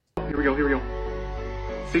Here we go. Here we go.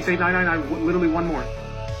 68999. Literally one more.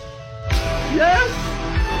 Yes.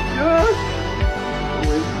 Yes. Oh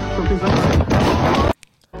wait, something's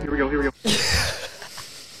up. Here we go. Here we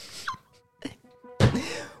go.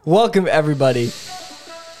 Welcome everybody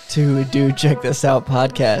to Do Check This Out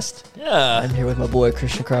podcast. Yeah. I'm here with my boy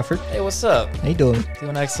Christian Crawford. Hey, what's up? How you doing?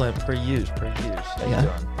 Doing excellent per use. How you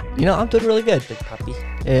doing? You know, I'm doing really good. Big puppy.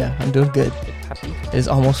 Yeah, I'm doing good. Big puppy. It is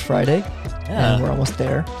almost Friday. Yeah. And we're almost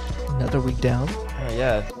there. Another week down. Oh,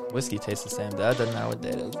 yeah. Whiskey tastes the same. That doesn't matter what day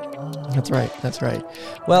it is. That's right. That's right.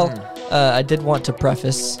 Well, I did want to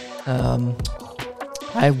preface,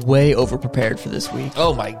 I way over-prepared for this week.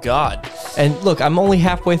 Oh, my God. And look, I'm only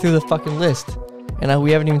halfway through the fucking list. And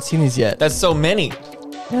we haven't even seen these yet. That's so many.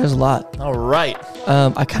 Yeah, there's a lot. All right.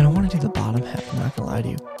 I kind of want to do the bottom half. I'm not going to lie to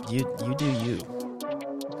you. You do you.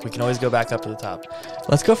 We can always go back up to the top.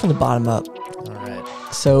 Let's go from the bottom up. All right.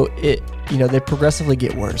 So they progressively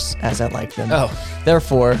get worse as I like them. Oh.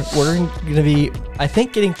 Therefore, we're going to be, I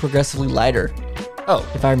think, getting progressively lighter, Oh.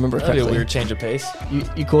 if I remember That'd be correctly. a weird change of pace.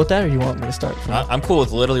 You cool with that, or you want me to start from? I'm cool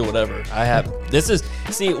with literally whatever.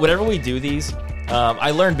 See, whenever we do these, I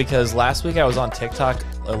learned because last week I was on TikTok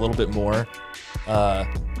a little bit more,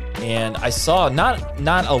 and I saw not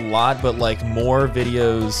a lot, but like more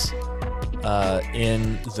videos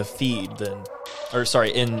in the feed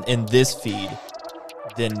in this feed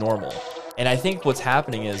than normal. And I think what's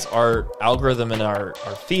happening is our algorithm and our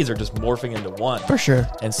feeds are just morphing into one. For sure.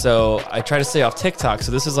 And so I try to stay off TikTok.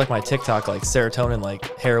 So this is like my TikTok, like serotonin,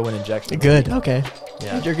 like heroin injection. Good. Okay.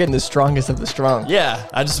 Yeah. You're getting the strongest of the strong. Yeah,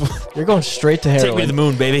 I just You're going straight to heroin. take me to the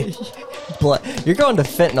moon, baby. You're going to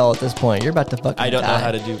fentanyl at this point. You're about to fucking I don't know die.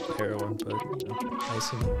 how to do heroin, but I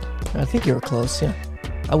assume. I think you were close, yeah.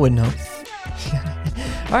 I wouldn't know.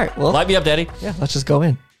 All right, well, Light me up, Daddy. yeah, let's just go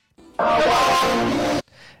in.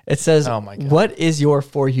 It says, Oh my God. what is your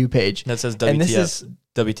For You page? That says And WTF. this is,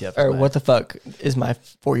 WTF. or what the fuck is my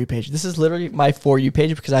For You page? This is literally my For You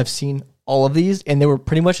page because I've seen all of these and they were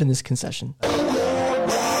pretty much in this concession.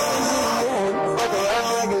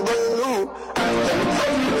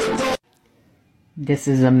 This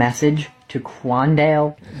is a message to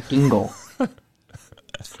Quandale Dingle.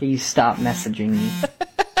 Please stop messaging me.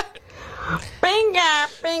 Pinga,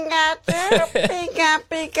 pinga, pinga,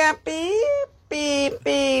 pinga, beep, beep,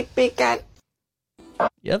 beep, pinga.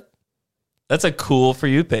 Yep. That's a cool For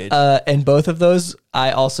You page. And both of those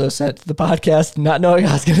I also sent to the podcast, not knowing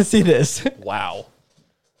I was going to see this. Wow.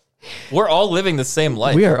 We're all living the same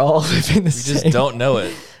life. We are all living the We same. just don't know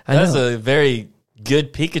it. I That's know. a very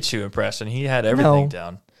good Pikachu impression. He had everything No.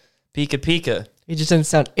 down. Pika Pika. He just didn't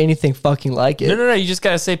sound anything fucking like it. No. You just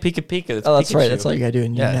got to say Pika Pika. It's Oh, that's Pikachu. right. That's all you got to do,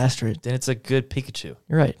 and you Yeah. master it. Then it's a good Pikachu.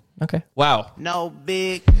 You're right. Okay. Wow. No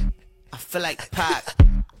big, I feel like Pac.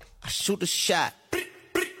 I shoot a shot. I'm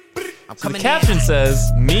The coming caption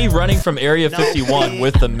says, me running from Area 51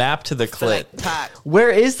 with the map to the feel clit. like Pac. Where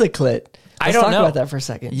is the clit? Let's don't talk know. about that for a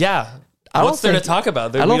second. Yeah. I What's don't there to think- talk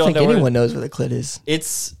about? I don't think know where- anyone knows where the clit is.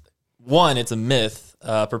 It's a myth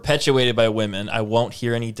perpetuated by women. I won't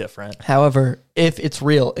hear any different. However, if it's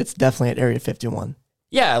real, it's definitely at Area 51.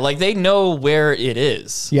 Yeah, like they know where it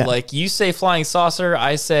is. Yeah. Like you say flying saucer,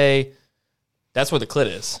 I say that's where the clit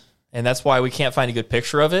is. And that's why we can't find a good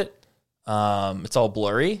picture of it. It's all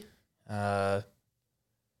blurry.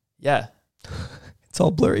 Yeah. It's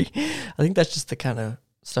all blurry. I think that's just the kind of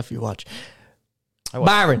stuff you watch. I watch-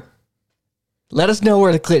 Byron, let us know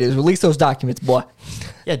where the clit is. Release those documents, boy.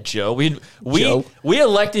 Yeah, Joe. Joe. We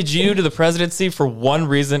elected you to the presidency for one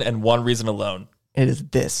reason and one reason alone. It is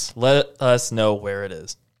this. Let us know where it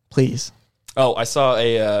is. Please. Oh, I saw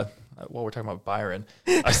we're talking about Byron.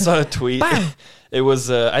 I saw a tweet. It was,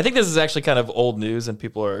 I think this is actually kind of old news and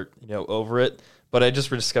people are, over it, but I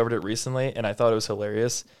just rediscovered it recently and I thought it was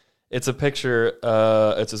hilarious. It's a picture,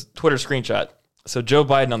 it's a Twitter screenshot. So Joe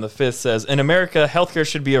Biden on the 5th says, in America, healthcare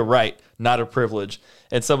should be a right, not a privilege.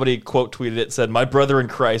 And somebody quote tweeted it, said, my brother in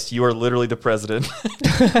Christ, you are literally the president.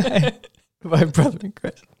 My brother in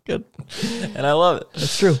Christ. Good. And I love it.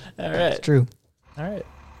 That's true. All right. It's true. All right.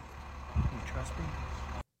 Trust me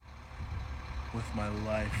with my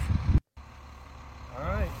life. All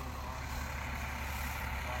right.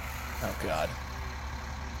 Oh, God.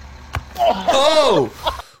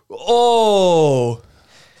 Oh!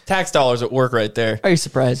 Tax dollars at work right there. Are you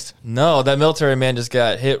surprised? No, that military man just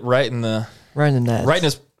got hit right in the Right in the net. right in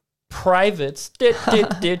his privates. Doop, doop,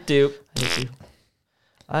 doop, doop. I hate you.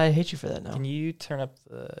 I hate you for that now. Can you turn up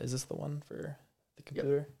the? Is this the one for the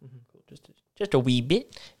computer? Cool. Just a wee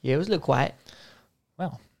bit. Yeah, it was a little quiet.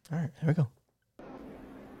 Wow. All right, here we go.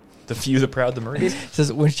 The few, the proud, the Marines. It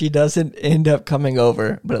says when she doesn't end up coming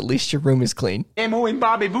over, but at least your room is clean. Emo and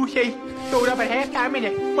Bobby Boucher showed up at halftime and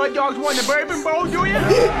the Mud Dogs won the Bourbon Bowl, do you?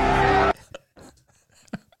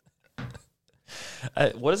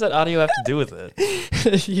 What does that audio have to do with it?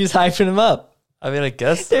 He's hyping him up. I mean, I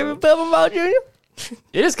guess so. David Bell Jr.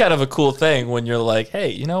 It is kind of a cool thing when you're like, hey,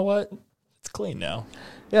 you know what? It's clean now.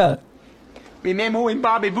 Yeah. Remember when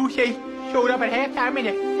Bobby Boucher showed up at halftime and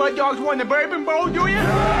the Mud Dogs won the Bourbon Bowl, do you?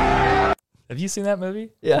 Have you seen that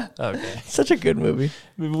movie? Yeah. Okay. Such a good movie.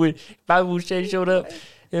 Remember when Bobby Boucher showed up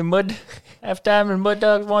in halftime and Mud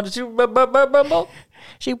Dogs won the Super Bowl?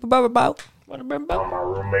 Super Bowl. What a Bowl. My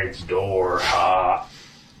roommate's door.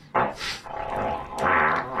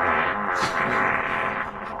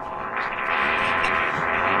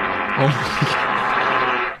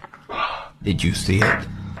 Did you see it?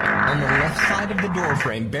 On the left side of the door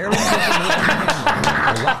frame, barely visible on the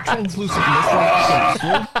camera, a left translucent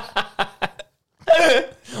missile.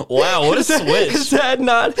 Wow, what a switch. Is that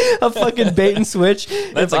not a fucking bait and switch?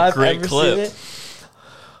 That's a great clip.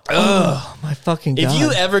 Oh, my fucking God. If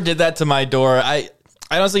you ever did that to my door, I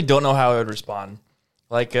honestly don't know how I would respond.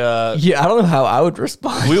 Like, yeah, I don't know how I would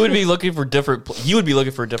respond. we would be looking for you would be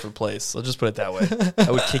looking for a different place. Let's just put it that way. I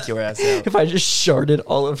would kick your ass out. If I just sharded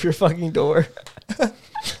all of your fucking door.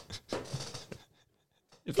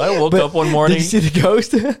 If I woke up one morning. Did you see the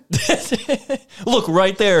ghost? Look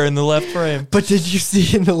right there in the left frame. But did you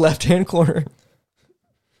see in the left-hand corner?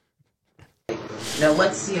 Now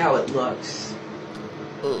let's see how it looks.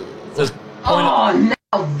 Says, Oh,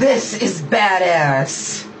 now this is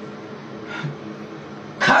badass.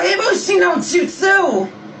 Kagebushi no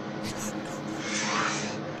Jutsu!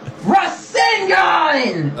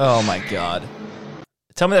 Rasengan! oh my God.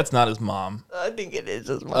 Tell me that's not his mom. I think it is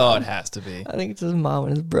his mom. Oh, it has to be. I think it's his mom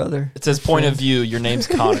and his brother. It says point of view. Your name's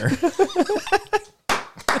Connor.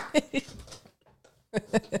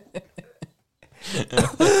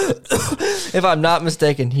 If I'm not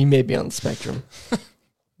mistaken, he may be on the spectrum.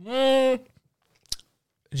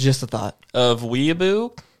 Just a thought. Of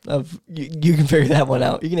Weeaboo? You can figure that one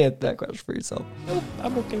out. You can answer that question for yourself. Nope,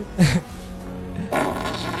 I'm okay.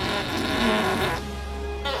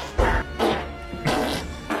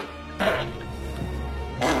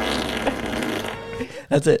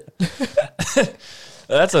 That's it.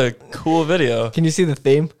 That's a cool video. Can you see the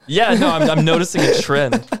theme? Yeah, no, I'm noticing a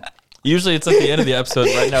trend. Usually it's at the end of the episode.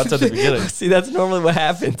 Right now it's at the beginning. See, that's normally what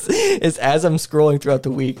happens. Is as I'm scrolling throughout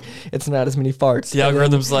the week, it's not as many farts. The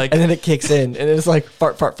algorithm's like... And then it kicks in, and it's like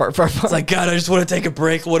fart. It's like, God, I just want to take a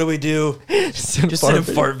break. What do we do? Just send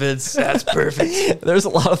fart vids. That's perfect. There's a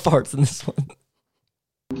lot of farts in this one.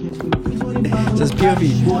 It says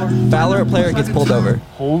POV. Valorant player gets pulled over.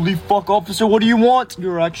 Holy fuck, officer, what do you want?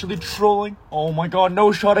 You're actually trolling. Oh my God,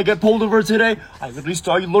 no shot, I get pulled over today. I literally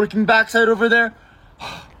saw you lurking backside over there.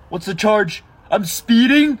 What's the charge? I'm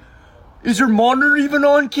speeding? Is your monitor even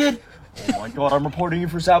on, kid? Oh my God, I'm reporting you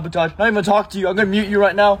for sabotage. Not even talk to you. I'm gonna mute you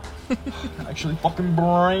right now. I'm actually fucking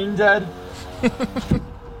brain dead.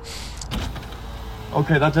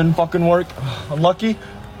 Okay, that didn't fucking work. Unlucky.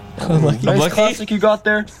 Nice classic you got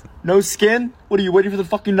there. No skin. What are you waiting for the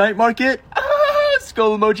fucking night market?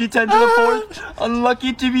 Skull emoji 10 to the 4th.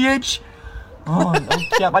 Unlucky TBH. Oh, no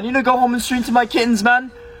cap. I need to go home and stream to my kittens,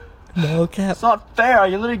 man. No cap. It's not fair. I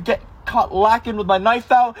literally get caught lacking with my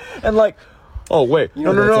knife out and like, oh wait,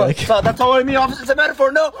 no. Like. That's all I mean, officer. It's a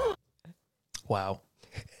metaphor. No. Wow.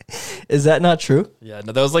 Is that not true? Yeah,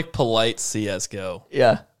 no, that was like polite CS:GO.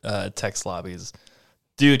 Yeah. Text lobbies.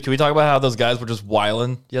 Dude, can we talk about how those guys were just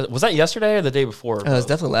wilding? Was that yesterday or the day before? It was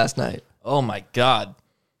definitely last night. Oh my God.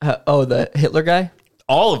 The Hitler guy?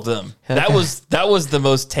 All of them. That was the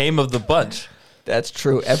most tame of the bunch. That's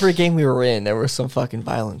true. Every game we were in, there was some fucking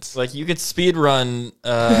violence. Like, you could speed run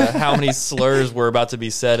how many slurs were about to be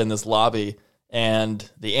said in this lobby, and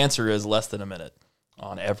the answer is less than a minute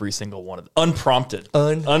on every single one of them. Unprompted.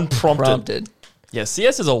 Unprompted. Yeah,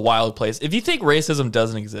 CS is a wild place. If you think racism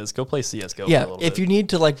doesn't exist, go play CS:GO for a little bit. If you need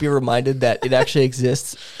to like be reminded that it actually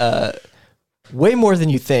exists way more than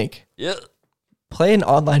you think, play an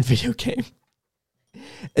online video game.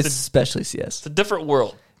 Especially CS. It's a different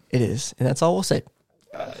world. It is, and that's all we'll say.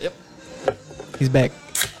 Yep. He's back.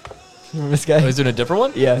 Remember this guy? Oh, he's doing a different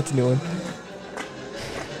one? Yeah, it's a new one.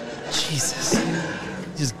 Jesus.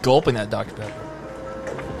 He's just gulping that Dr.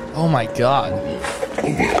 Pepper. Oh my God.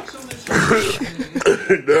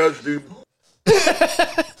 Nasty.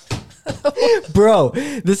 Bro,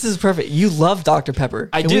 this is perfect. You love Dr. Pepper.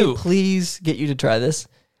 I Can do. we please get you to try this?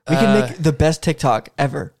 We can make the best TikTok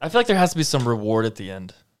ever. I feel like there has to be some reward at the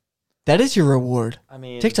end. That is your reward. I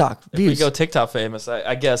mean, TikTok if views. we go TikTok famous,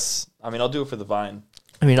 I guess. I mean, I'll do it for the Vine.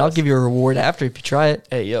 I mean, I'll give you a reward after if you try it.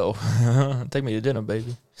 Hey, yo, take me to dinner,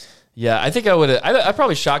 baby. Yeah, I think I would. I'd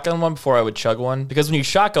probably shotgun one before I would chug one, because when you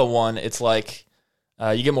shotgun one, it's like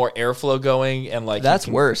you get more airflow going, and like that's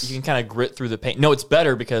worse. You can kind of grit through the pain. No, it's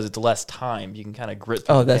better because it's less time. You can kind of grit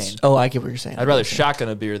through the pain. Oh, I get what you're saying. I'd rather shotgun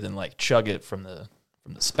a beer than like chug it from the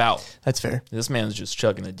spout. That's fair. This man's just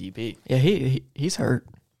chugging a DP. Yeah, he's hurt.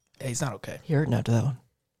 Yeah, he's not okay. He hurt after that one.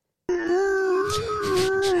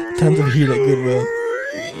 Tons of heat at Goodwill.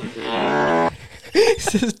 It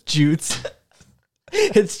says Jutes.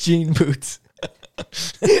 It's jean boots.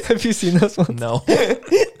 Have you seen those ones? No.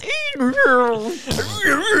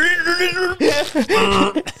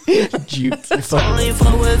 Jutes. It says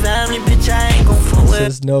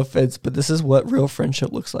no offense, but this is what real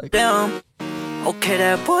friendship looks like. Okay,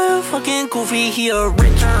 that boy fucking goofy, he a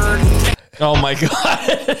Richard. Oh my god.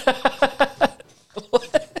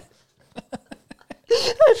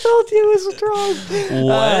 I told you it was wrong.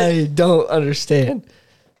 What? I don't understand.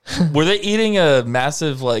 Were they eating a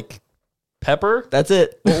massive like pepper? That's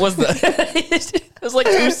it. What was that? It was like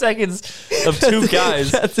 2 seconds of two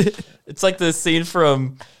guys. That's it. It's like the scene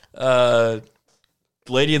from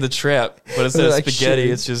Lady in the Tramp, but instead of Like spaghetti,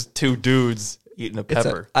 shitting. it's just two dudes eating a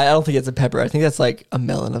pepper. I don't think it's a pepper. I think that's like a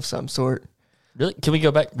melon of some sort. Really? Can we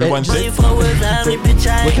go back? Rewind tape?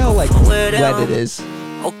 Look how like wet it is.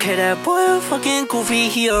 Okay, that boy fucking goofy,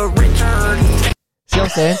 he a Richard. See what I'm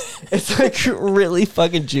saying? It's like really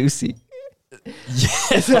fucking juicy.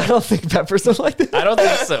 Yes. I don't think peppers are like that. I don't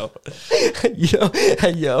think so.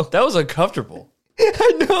 Yo. That was uncomfortable.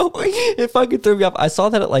 I know. It fucking threw me off. I saw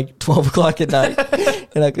that at like 12 o'clock at night,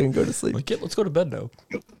 and I couldn't go to sleep. Like, let's go to bed now.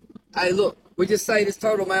 Hey, look, we just say this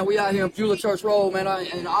turtle, man. We out here in Beulah Church Road, man,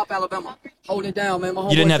 in Opp, Alabama, holding it down, man. My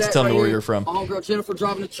You didn't homeboy have to Zach tell me right where here. you're from. My homegirl Jennifer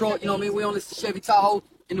driving the truck, you know what I mean? We on this Chevy Tahoe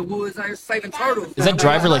in the woods out here saving turtles. Is that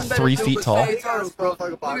driver like 3 feet tall? Turtles, bro.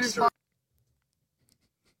 Look at this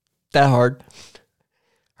That hard.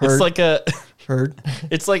 It's like a Heard.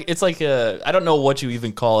 It's like a, I don't know what you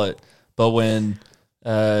even call it, but when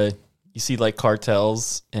you see like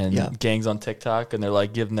cartels and gangs on TikTok and they're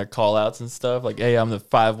like giving their call outs and stuff, like, hey, I'm the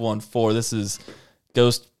 514, this is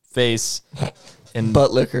Ghostface and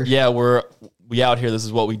Butt liquor. Yeah, we out here, this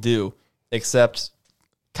is what we do. Except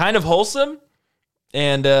kind of wholesome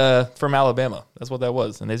and from Alabama. That's what that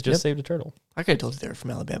was. And they just saved a turtle. I could have told you they were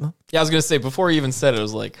from Alabama. Yeah, I was gonna say before you even said it, I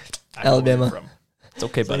was like, I know where you're Alabama. from. It's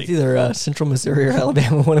okay, buddy. It's either Central Missouri or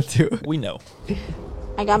Alabama, one of two. We know.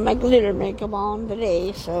 I got my glitter makeup on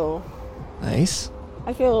today, so Nice.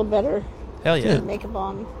 I feel a little better. Hell yeah. With makeup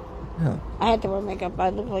on. Yeah. I had to wear makeup. I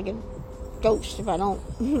look like a ghost if I don't.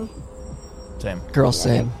 Same. Girl,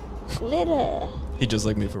 same. Glitter. He just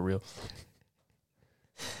like me for real.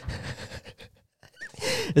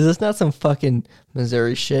 Is this not some fucking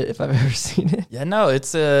Missouri shit if I've ever seen it? Yeah, no,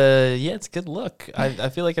 it's it's a good look. I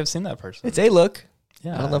feel like I've seen that person. It's a look.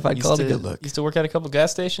 Yeah, I don't know if I'd used call it a to- good look. Used to work at a couple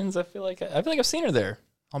gas stations. I feel like I've seen her there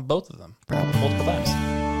on both of them, multiple times.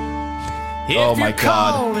 Oh my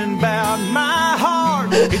god! Calling about my heart,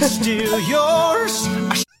 it's still yours.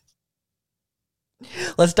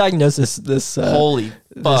 Let's diagnose this. Holy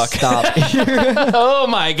this fuck! Stop. Oh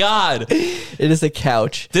my god! It is a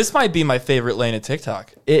couch. This might be my favorite lane of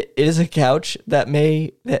TikTok. It is a couch that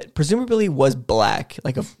presumably was black,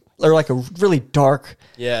 like a really dark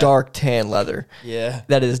tan leather. Yeah.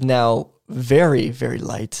 That is now very, very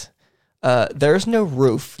light. There's no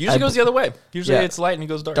roof. Usually goes the other way. Usually Yeah. it's light and it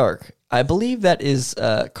goes dark. Dark. I believe that is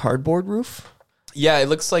cardboard roof. Yeah, it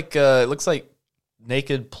looks like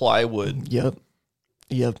naked plywood. Yep.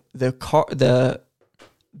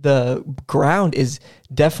 The ground is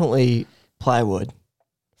definitely plywood,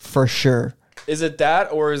 for sure. Is it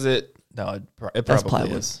that or is it? No, it That's probably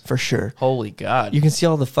plywood is. for sure. Holy god! You can see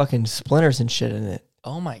all the fucking splinters and shit in it.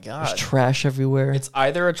 Oh my god! There's trash everywhere. It's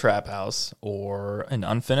either a trap house or an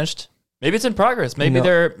unfinished. Maybe it's in progress. Maybe You know-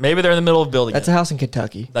 they're in the middle of building. That's it. a house in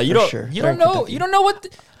Kentucky. Now, you for don't sure. you They're don't in know Kentucky. you don't know what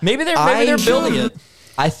maybe they're building it.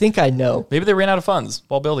 I think I know. Maybe they ran out of funds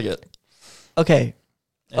while building it Okay.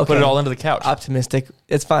 and put it all into the couch. Optimistic.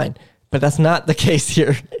 It's fine. But that's not the case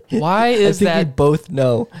here. Why I is think we that? both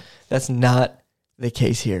know that's not the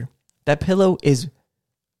case here. That pillow is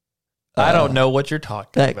I don't know what you're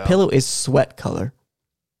talking that about. pillow is sweat color.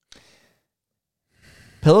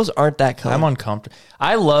 Pillows aren't that color. I'm uncomfortable.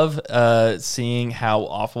 I love seeing how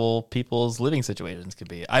awful people's living situations could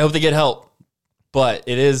be. I hope they get help, but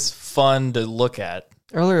it is fun to look at.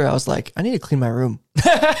 Earlier, I was like, I need to clean my room.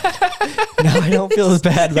 Now I don't feel as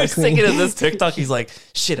bad He about was thinking cleaning. of this TikTok. He's like,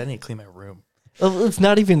 shit, I need to clean my room. It's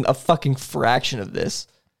not even a fucking fraction of this.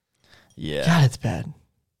 Yeah. God, it's bad.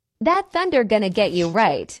 That thunder gonna get you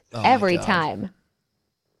right Oh my every God. time.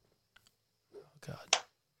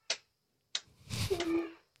 Man,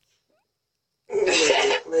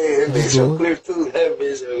 that bitch so clear too. That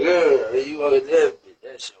bitch so good. You want that bitch?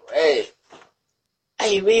 That's your ass.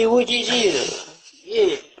 Hey man, what you do?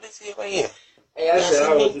 Yeah, let's see if I am. Hey, I said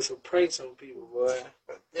I would do some pranks on people, boy.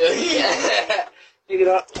 Yeah. Pick it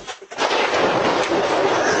up.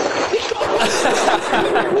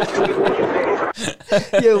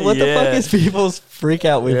 Yo, what the fuck is people's freak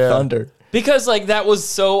out with thunder? Because like that was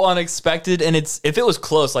so unexpected, and if it was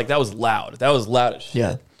close, like that was loud. That was loud as shit.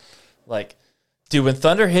 Yeah. Like, dude, when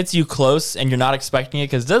thunder hits you close and you're not expecting it,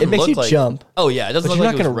 because it doesn't makes look you like jump. Oh yeah, it doesn't But look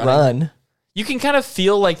you're like not it was gonna running. run. You can kind of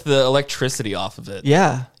feel like the electricity off of it.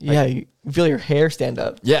 Yeah, yeah. You feel your hair stand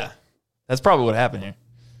up. Yeah, that's probably what happened here.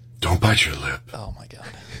 Don't bite your lip. Oh my god.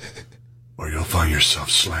 Or you'll find yourself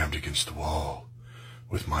slammed against the wall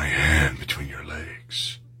with my hand between your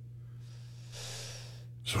legs.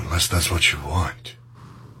 So unless that's what you want.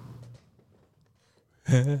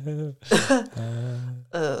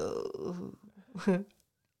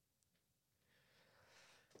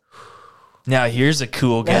 Now here's a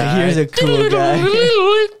cool guy. Yeah, here's a cool guy.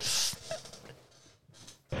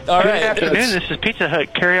 All Good right. afternoon. This is Pizza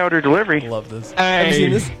Hut carry out or delivery. Love this. Have you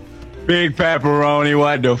seen this? Big pepperoni,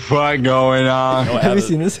 what the fuck going on? Have you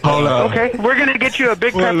seen this? Hold up. Okay, we're gonna get you a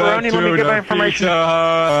big pepperoni. Let me get my information.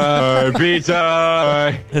 Pizza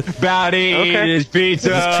Hut. About to eat this pizza.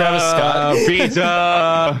 Is this Travis Scott?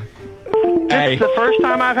 Pizza. This is the first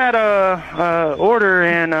time I've had a order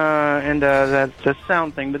and the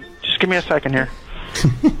sound thing, but just give me a second here.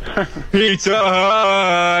 Pizza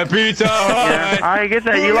Hut. Pizza Hut. Yeah, I get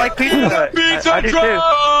that. You like Pizza Hut. Pizza I do too.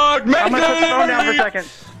 truck. I'm gonna put the phone down for a second.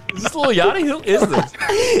 Is this Lil Yachty? Who is this?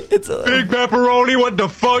 It's a Big pepperoni, what the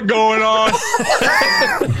fuck going on?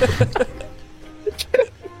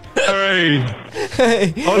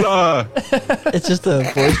 Hey, hold on. It's just a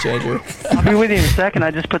voice changer. I'll be with you in a second.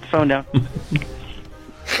 I just put the phone down. Put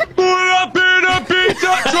up in a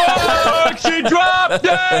pizza truck. She dropped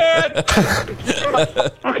it.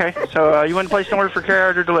 Okay, so you want to place an order for carry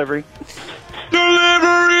out or delivery?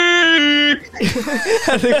 Delivery.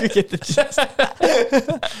 I think we get the gist. I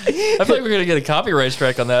feel like we're gonna get a copyright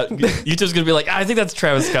strike on that. YouTube's gonna be like, I think that's a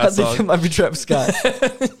Travis I Scott think it song. might be Travis Scott.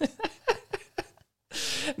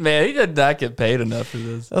 Man, he did not get paid enough for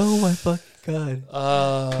this. Oh my fucking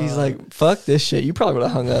god. He's like, fuck this shit. You probably would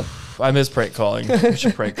have hung up. I miss prank calling. We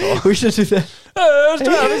should prank call. We should do that. Oh, it's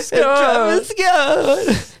Travis Scott. It's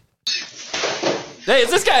Travis Scott. Hey,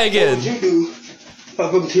 it's this guy again. What you do?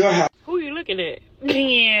 Welcome to your house. Who you looking at?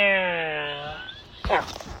 Yeah.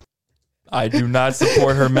 I do not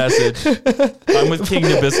support her message. I'm with King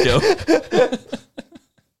Nabisco.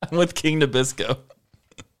 I'm with King Nabisco.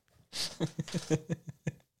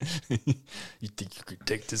 You think you could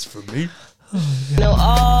take this from me? No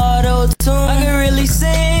auto-tune, I can really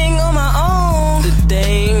sing on my own. The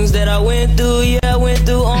things that I went through, yeah, I went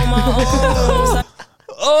through on my own.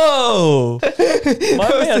 Oh, my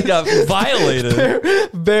man got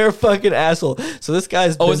violated. Bare fucking asshole. So this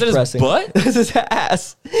guy's bench is that his pressing. butt? This is his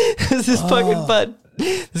ass. This is his fucking butt.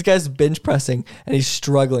 This guy's bench pressing and he's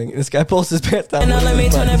struggling. And this guy pulls his pants down. Now let me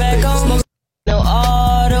turn it back on. No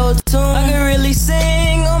auto-tune, I can really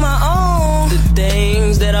sing on my own. The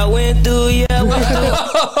things that I went through, yeah, I went through.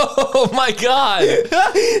 Oh my god.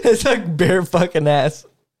 It's like bare fucking ass.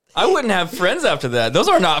 I wouldn't have friends after that. Those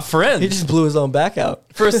are not friends. He just blew his own back out.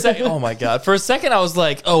 For a second, oh my god! For a second, I was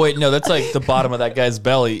like, "Oh wait, no, that's like the bottom of that guy's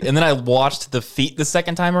belly." And then I watched the feet the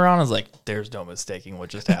second time around. I was like, "There's no mistaking what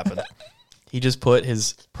just happened." He just put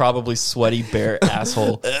his probably sweaty bare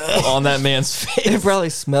asshole on that man's face. It probably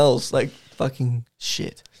smells like fucking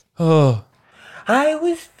shit. Oh, I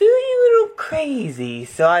was feeling a little crazy,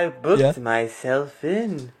 so I booked myself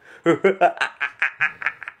in.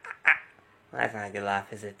 That's not a good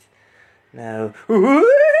laugh, is it? No.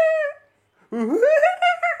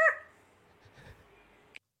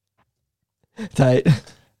 Tight.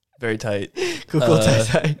 very tight. Cool,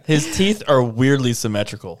 tight. His teeth are weirdly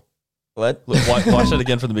symmetrical. What? Look, watch that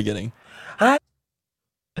again from the beginning.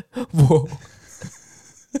 Whoa.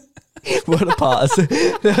 What a pause.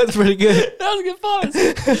 That's pretty good. That was a good pause.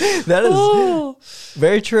 That is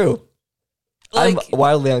very true. I'm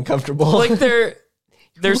wildly uncomfortable. Like they're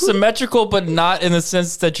symmetrical, but not in the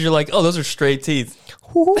sense that you're like, oh, those are straight teeth.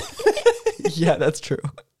 Yeah, that's true.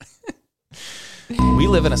 We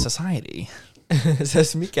live in a society. It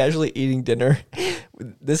says me casually eating dinner.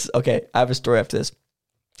 Okay, I have a story after this.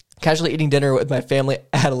 Casually eating dinner with my family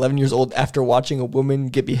at 11 years old after watching a woman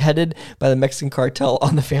get beheaded by the Mexican cartel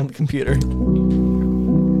on the family computer.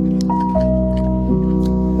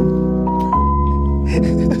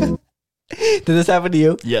 Did this happen to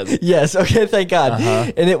you? Yes. Yes. Okay. Thank God.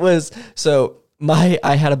 And it was, so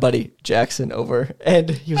I had a buddy, Jackson, over, and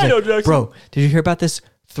he was like, bro, did you hear about this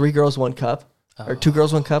 3 girls, 1 cup? Or 2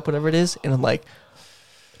 girls, 1 cup, whatever it is? And I'm like,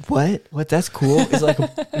 what? That's cool. It's like,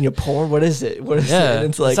 porn? What is it? What is it? And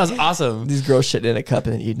it's like, sounds awesome. These girls shitting in a cup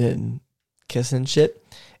and then eating it and kissing and shit.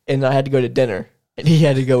 And I had to go to dinner. And he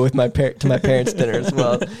had to go with my parents' dinner as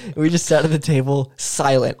well. And we just sat at the table,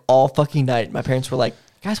 silent, all fucking night. My parents were like,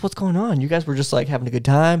 guys, what's going on? You guys were just like having a good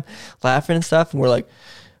time, laughing and stuff. And we're like,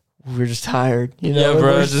 we're just tired, Yeah,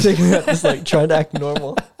 bro. We're just like trying to act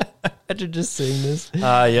normal after just saying this.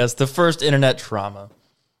 Yes, the first internet trauma.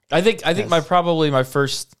 I think my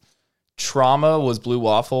first trauma was Blue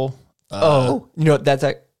Waffle. That's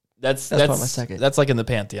probably my second. That's like in the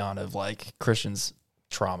pantheon of like Christians'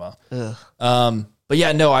 trauma. Ugh. But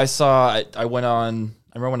yeah, no, I went on.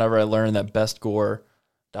 I remember whenever I learned that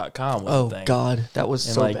bestgore.com was a thing. God, that was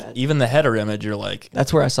and so like, bad. Even the header image, you're like,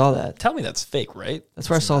 that's where I saw that. Tell me that's fake, right? That's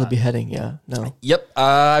where I saw the beheading. Yeah, no. Yep,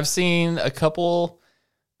 I've seen a couple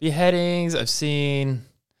beheadings. I've seen.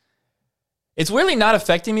 It's weirdly not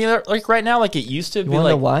affecting me like right now, like it used to. You be wanna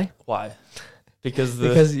like, know why? Why? Because the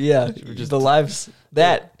live show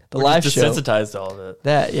desensitized to all of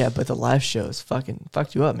it. But the live shows fucking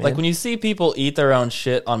fucked you up, man. Like when you see people eat their own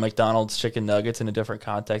shit on McDonald's chicken nuggets in a different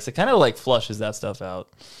context, it kind of like flushes that stuff out.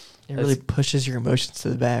 It really pushes your emotions to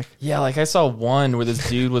the back. Yeah, like I saw one where this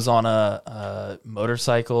dude was on a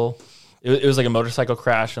motorcycle. It was like a motorcycle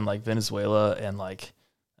crash in like Venezuela, and like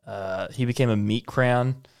he became a meat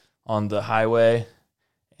crayon on the highway.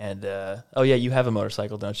 And oh yeah, you have a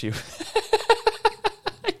motorcycle, don't you?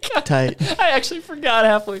 Tight. I actually forgot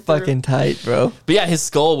halfway through. Fucking tight, bro. But yeah, his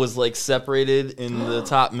skull was like separated in the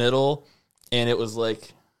top middle, and it was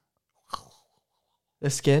like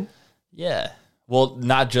the skin. Yeah, well,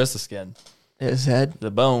 not just the skin. His head,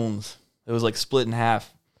 the bones. It was like split in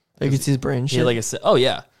half. Like it's his brain. He had like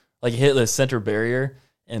like it hit the center barrier,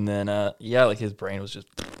 and then like his brain was just.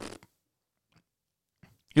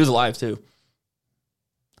 He was alive too.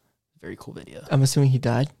 Very cool video. I'm assuming he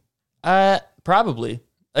died. Probably.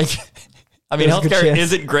 Like, I mean, healthcare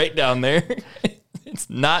isn't great down there. It's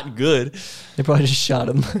not good. They probably just shot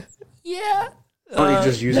him. Yeah. Why don't you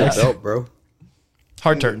just use a belt, bro?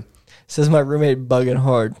 Hard turn. Says my roommate bugging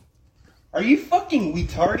hard. Are you fucking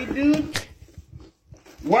retarded, dude?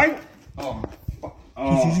 Why? Oh,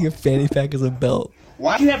 He's using a fanny pack as a belt.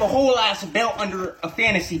 Why do you have a whole ass belt under a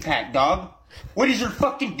fantasy pack, dog? What is your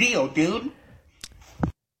fucking deal, dude?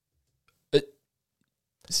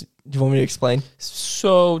 Do you want me to explain?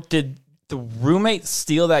 So, did the roommate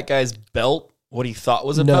steal that guy's belt? What he thought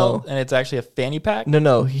was a belt, and it's actually a fanny pack?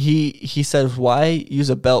 No. He says, why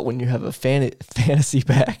use a belt when you have a fantasy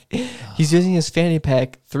pack? He's using his fanny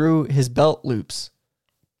pack through his belt loops.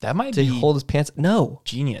 That might be... be... to hold his pants... No.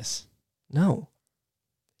 Genius. No.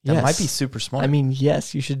 That might be super smart. I mean,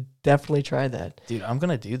 yes, you should definitely try that. Dude, I'm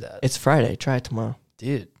going to do that. It's Friday. Try it tomorrow.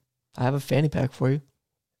 Dude. I have a fanny pack for you.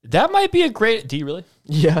 That might be a great... Do you really?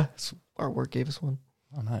 Yeah. Our work gave us one.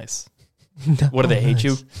 Oh, nice. What, do they hate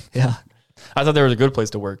you? Yeah. I thought they were a good place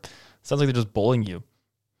to work. Sounds like they're just bullying you.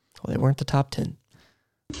 Well, they weren't the top 10.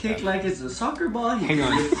 Kick like it's a soccer ball. He can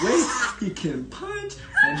wait, he can punch,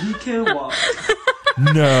 and he can walk.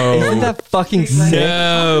 No. Isn't that fucking sick?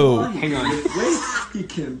 No. Hang on. Wait, he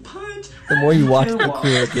can punch. The more you watch, the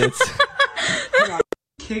cooler it gets.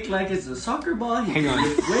 Kick like it's a soccer ball. Hang on.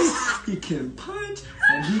 Wait, he can punch,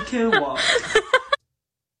 and he can walk.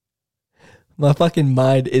 My fucking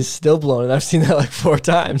mind is still blown, and I've seen that like 4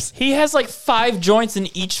 times. He has like 5 joints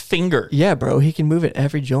in each finger. Yeah, bro. He can move it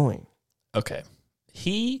every joint. Okay.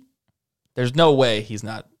 There's no way he's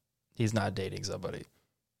not dating somebody.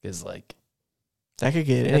 Because like... That could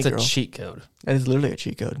get That's any a girl. cheat code. That is literally a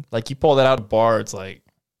cheat code. Like you pull that out of a bar, it's like,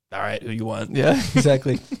 all right, who you want? Yeah,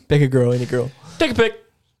 exactly. Pick a girl, any girl. Take a pic.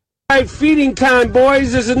 All right, feeding time,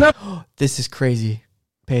 boys. There's enough This is crazy.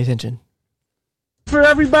 Pay attention. for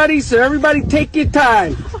everybody, so everybody take your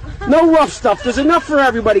time. No rough stuff. There's enough for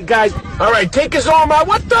everybody, guys. All right, take his arm out.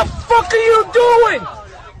 What the fuck are you doing?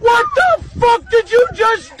 What the fuck did you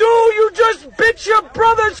just do? You just bit your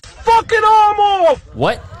brother's fucking arm off.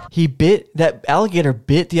 What? That alligator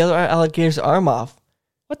bit the other alligator's arm off.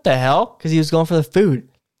 What the hell? Because he was going for the food.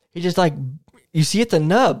 He just like, you see it, the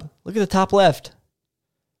nub. Look at the top left.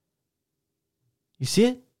 You see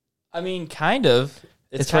it? I mean, kind of.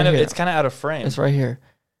 It's right here. It's kind of out of frame. It's right here.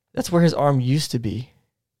 That's where his arm used to be.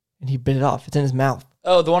 And he bit it off. It's in his mouth.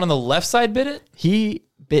 Oh, the one on the left side bit it? He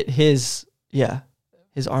bit his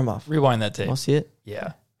arm off. Rewind that tape. Want to see it?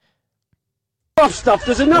 Yeah. Rough stuff.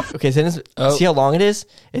 There's enough Okay, it's in his, see how long it is?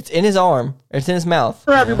 It's in his arm. Or it's in his mouth.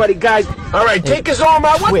 for everybody, guys. All right, take his arm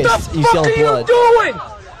out. What Twist. the You fuck see all are the you blood. doing?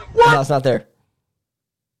 What? No, it's not there.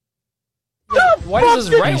 Why does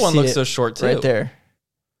his right You one see look it so short too? Right there.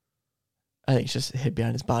 I think it's just hid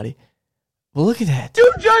behind his body. Well, look at that.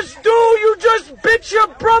 You just bit your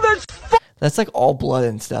brother's That's like all blood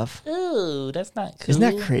and stuff. Ooh, that's not cool. Isn't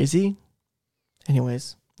that crazy?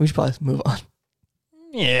 Anyways, we should probably move on.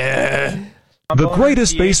 Yeah. The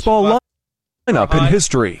greatest baseball lineup in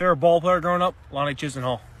history. Favorite ball player growing up? Lonnie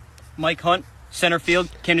Chisenhall. Mike Hunt, center field,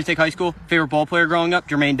 Camden State High School. Favorite ball player growing up?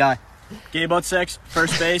 Jermaine Dye. Gabe Butsex,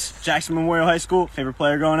 first base, Jackson Memorial High School. Favorite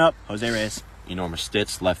player growing up? Jose Reyes. Enorma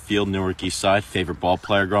Stitz, left field, Newark East Side. Favorite ball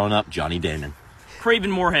player growing up? Johnny Damon.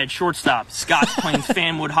 Craven Moorhead, shortstop, Scotts Plains,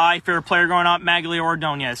 Fanwood High. Favorite player growing up? Maglia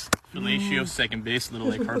Ordonez. Felicio, second base, Little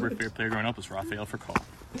Lake Harbor. Favorite player growing up was Rafael Furcal.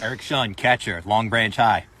 Eric Shun, catcher, Long Branch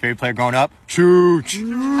High. Favorite player growing up? Chooch.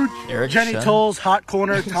 Jenny Tolles, hot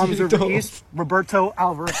corner, Tom's River East. Roberto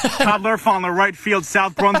Alvarez, toddler, Fondler, right field,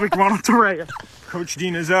 South Brunswick, Ronald Torreya. Coach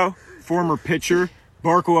Dean Izzo, former pitcher,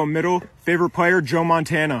 Barco middle. Favorite player, Joe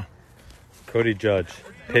Montana. Cody Judge.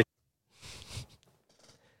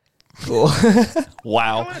 Cool.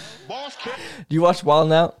 Wow. Do you watch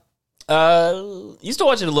Wild 'N Out? Used to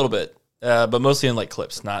watch it a little bit, but mostly in like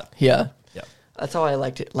clips, not. Yeah. Yeah. That's how I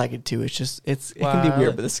like it too. It's just it can be Wow.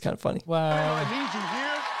 weird, but this is kind of funny. Wow. I need you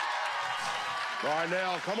here.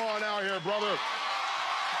 Darnell, come on out here, brother.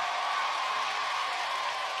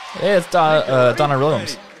 Hey, it's Donna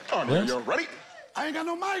Williams. Darnell, you ready? I ain't got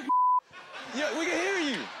no mic. Yeah, we can hear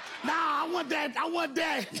you. Nah, I want that.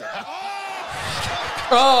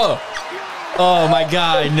 Oh. Oh my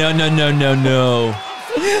God! No!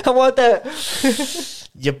 I want that.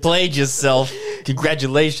 You played yourself.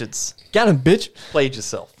 Congratulations. Got him, bitch. Played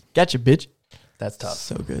yourself. Got you, bitch. That's tough.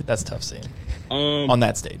 So good. That's tough scene. On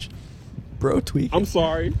that stage. Bro, tweak. I'm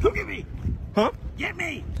sorry. Come get me. Huh? Get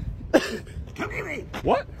me. Come get me.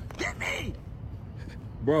 What? Get me.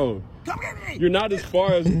 Bro, Come get me. you're not as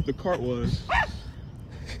far as the cart was.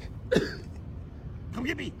 Come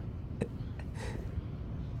get me.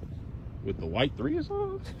 With the white threes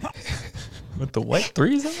on? With the white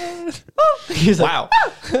threes on? He's like, Wow.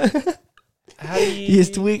 How do you? he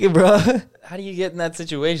is tweaking, bro. How do you get in that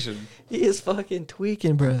situation? He is fucking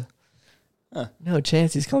tweaking, bro. Huh. No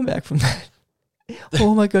chance he's coming back from that.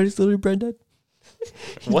 Oh my God, he's literally Brendan.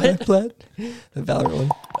 What? The Valorant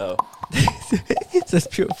one. Oh. It says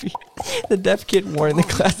POV. The deaf kid warning the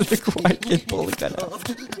class of the quiet kid fully cut out.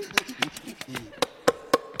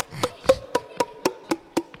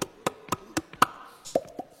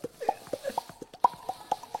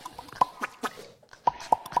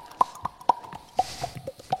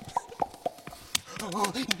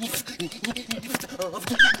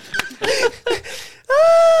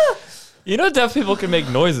 You know, deaf people can make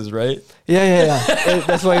noises, right? Yeah.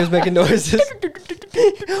 That's why he was making noises.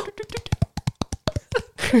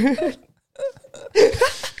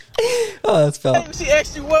 Oh, that's foul. She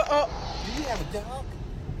asked you what do you have a dog?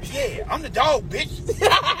 Yeah, I'm the dog, bitch.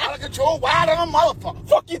 Out of control, wild on motherfucker.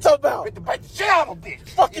 Fuck you talking about? Bit the bite the shit out of a bitch.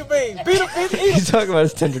 Fuck you mean? Beat a bitch, eat He's talking about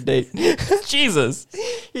his Tinder date. Jesus.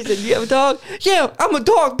 He said, "You have a dog? Yeah, I'm a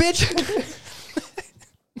dog, bitch."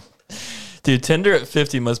 Dude, Tinder at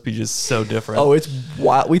 50 must be just so different. Oh, it's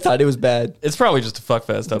wild. We thought it was bad. It's probably just a fuck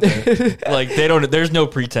fest up there. Like, there's no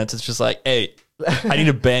pretense. It's just like, hey, I need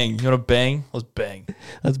a bang. You want to bang? Let's bang.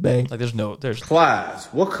 Let's bang. Like, there's Class,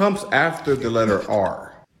 what comes after the letter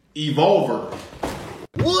R? Evolver.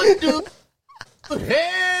 What the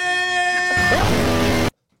hell?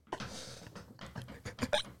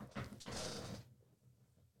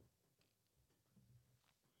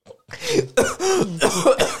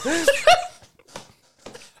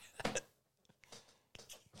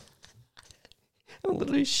 I'm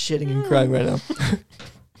literally shitting and crying right now.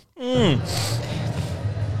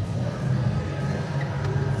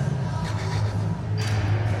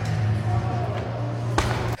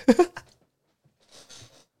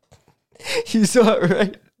 You saw it,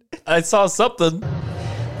 right? I saw something. All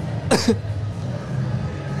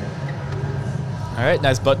right,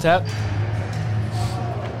 nice butt tap.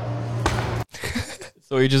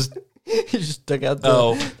 So he just took out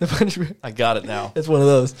the punishment. I got it now. It's one of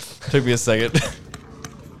those. Took me a second.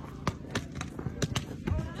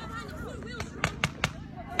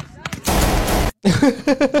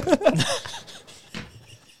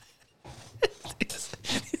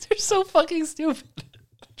 These are so fucking stupid.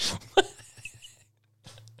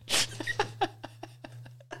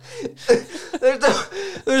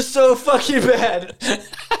 They're so fucking bad.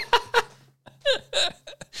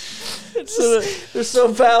 They're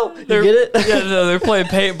so foul. You get it? Yeah, no, they're playing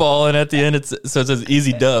paintball, and at the end, it says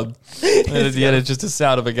easy dub. And at the end, it's just a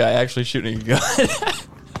sound of a guy actually shooting a gun.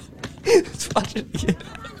 Let's watch it again.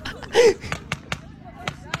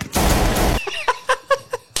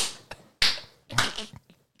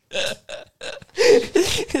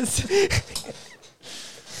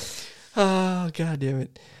 Oh, god damn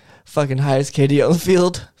it. Fucking highest KD on the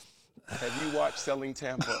field. Have you watched Selling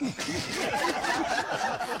Tampa?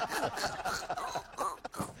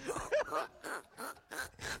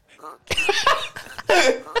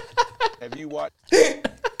 Have you watched?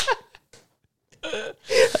 I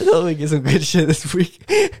thought we get some good shit this week.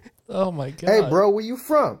 Oh my god. Hey, bro, where you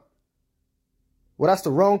from? Well, that's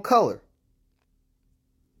the wrong color.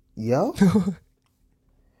 Yo?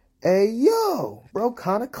 Hey, yo, bro,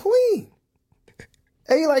 kind of clean.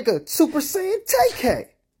 Hey, like a Super Saiyan TK.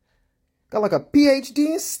 Got like a PhD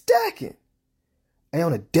in stacking. Hey,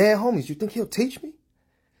 on the dead homies, you think he'll teach me?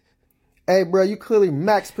 Hey, bro, you clearly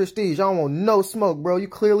max prestige. I don't want no smoke, bro. You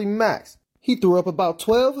clearly max. He threw up about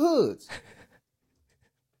 12 hoods.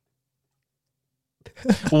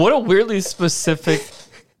 What a weirdly specific.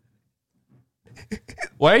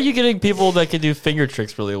 Why are you getting people that can do finger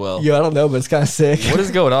tricks really well? Yo, I don't know, but it's kind of sick. What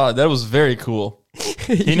is going on? That was very cool.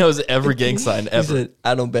 He knows every gang sign ever. He said,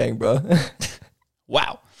 I don't bang, bro.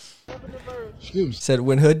 Wow. Said,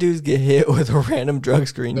 when hood dudes get hit with a random drug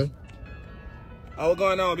screen. Oh, what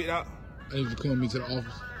going on, big dog? Hey, you come with me to the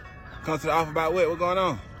office. Come to the office about what? What going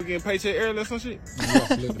on? We getting paycheck early or some shit?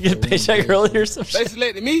 You get a paycheck early or some They shit?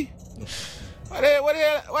 selected me?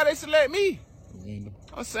 Why they select me?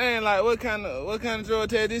 I'm saying, like, what kind of drug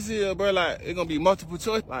test this is, bro? Like, it's gonna be multiple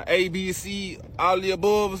choice, like A, B, C, all the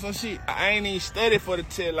above or some shit. I ain't even studied for the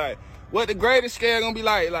test. Like, what the grading scale gonna be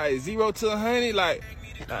like 0 to 100? Like,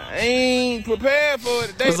 I ain't prepared for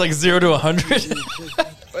it. It's like 0 to 100.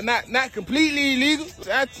 But not completely illegal.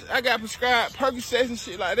 I got prescribed Percocets and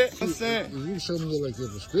shit like that. I'm saying. If you show me like your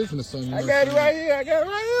prescription or something. I got it right here,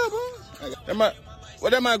 bro.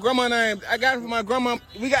 That's my grandma name. I got it from my grandma.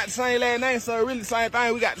 We got the same last name, so really the same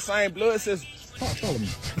thing. We got the same blood system. Follow me.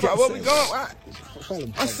 Bro, where we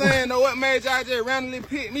going? I'm saying, though, what made y'all just randomly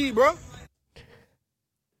pick me, bro?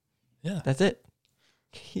 Yeah. That's it.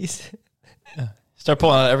 Start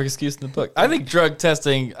pulling out every excuse in the book. I think drug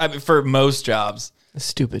testing, for most jobs, it's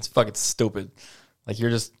stupid. It's fucking stupid. Like, you're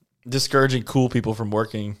just discouraging cool people from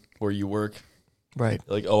working where you work. Right.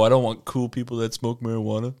 Like, oh, I don't want cool people that smoke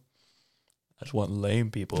marijuana. I just want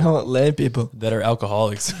lame people. I want lame people that are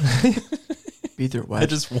alcoholics. Beat their wife. I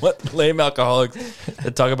just want lame alcoholics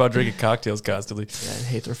that talk about drinking cocktails constantly. Yeah, and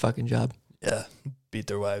hate their fucking job. Yeah, beat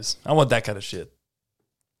their wives. I want that kind of shit.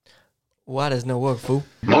 Why does no work, fool?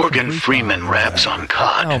 Morgan Freeman raps on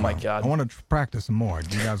COD. Oh my god. I want to practice some more.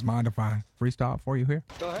 Do you guys mind if I freestyle for you here?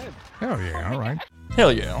 Go ahead. Hell yeah, all right.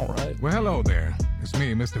 Hell yeah, all right. Well, hello there. It's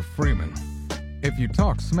me, Mr. Freeman. If you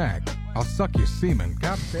talk smack, I'll suck your semen.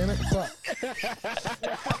 God damn it. Fuck.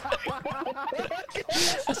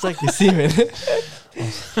 Suck your semen.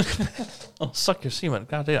 I'll suck your semen.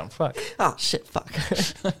 God damn, fuck. Oh, shit, fuck.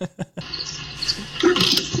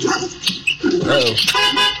 Uh-oh.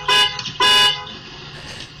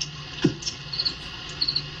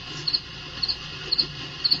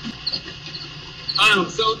 I'm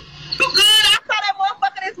so good. I saw that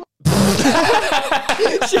motherfucker this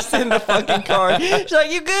She's in the fucking car. She's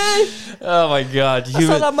like, you good? Oh my god. I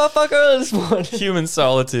saw that motherfucker earlier this morning. Human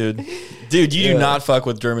solitude. Dude, you do not fuck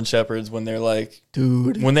with German Shepherds when they're like...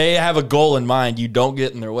 Dude. When they have a goal in mind, you don't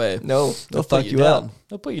get in their way. No, they'll fuck you down. up.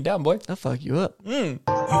 They'll put you down, boy. They'll fuck you up. You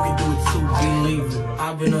can do it too, believe it.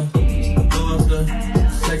 I've been a daughter,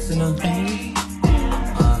 sex in a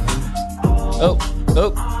Oh.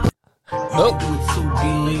 You can do it too,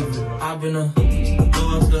 believe it. I've been a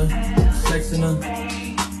daughter, sex in a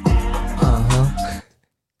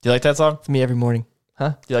Do you like that song? It's me every morning. Huh?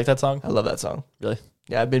 Do you like that song? I love that song. Really?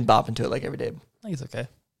 Yeah, I've been bopping to it like every day. I think it's okay.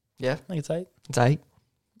 Yeah? I think it's tight. It's aight.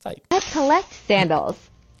 It's tight. I collect sandals.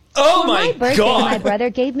 Oh For my birthday, god! my brother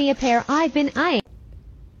gave me a pair I've been eyeing.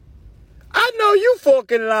 I know you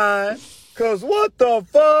fucking lying. Cause what the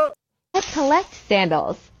fuck? I collect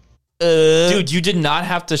sandals. Dude, you did not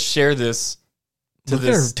have to share this to Look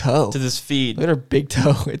at her toe. to this feed. Look at her big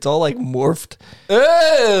toe. It's all like morphed.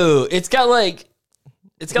 Oh, it's got like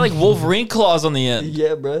Wolverine claws on the end.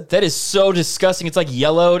 Yeah, bro. That is so disgusting. It's like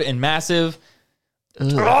yellowed and massive.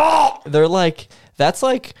 They're like, that's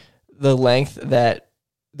like the length that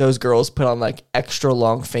those girls put on like extra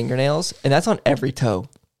long fingernails, and that's on every toe.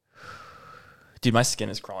 Dude, my skin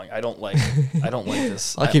is crawling. I don't like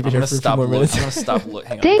this. I'll keep it here for a few more minutes. I'm gonna stop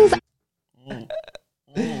looking. Things.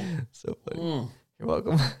 So funny. You're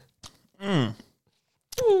welcome.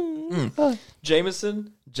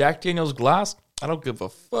 Jameson, Jack Daniel's glass. I don't give a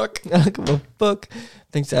fuck. I don't give a fuck.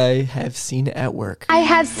 Things I have seen at work. I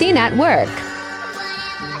have seen at work.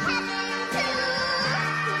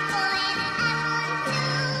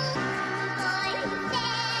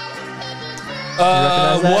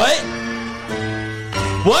 recognize that?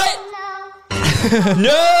 What?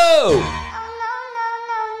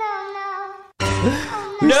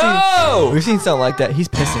 No! We've seen something like that. He's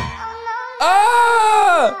pissing.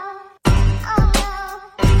 Ah!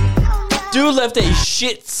 Dude left a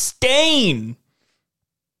shit stain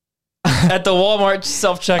at the Walmart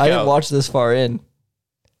self-checkout. I didn't watch this far in.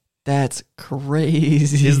 That's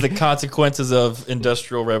crazy. These are the consequences of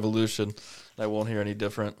industrial revolution. I won't hear any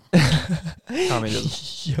different.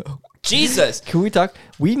 Communism. Yo. Jesus. Can we talk?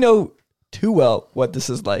 We know too well what this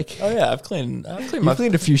is like. Oh yeah, I've cleaned You've my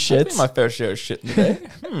cleaned a few shits. I've cleaned my fair share of shit today.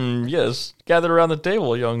 Yes. Gather around the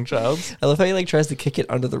table, young child. I love how he like tries to kick it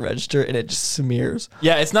under the register and it just smears.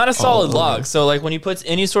 Yeah, it's not a solid over. log. So like when he puts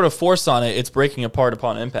any sort of force on it, it's breaking apart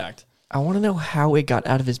upon impact. I want to know how it got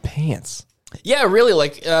out of his pants. Yeah, really.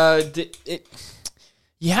 Like,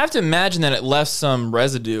 you have to imagine that it left some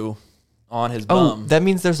residue on his bum. Oh, that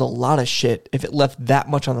means there's a lot of shit if it left that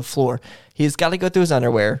much on the floor. He's got to go through his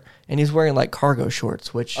underwear, and he's wearing like cargo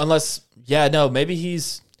shorts, which maybe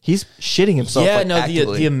he's shitting himself. Yeah, like, no,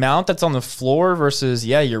 the amount that's on the floor versus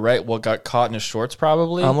you're right. What got caught in his shorts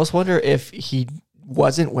probably. I almost wonder if he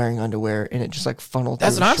wasn't wearing underwear and it just like funneled.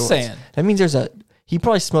 That's through what I'm his saying. shorts. That means he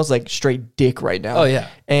probably smells like straight dick right now. Oh yeah,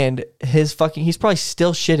 and he's probably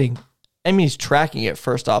still shitting. I mean, he's tracking it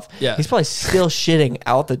first off. Yeah. He's probably still shitting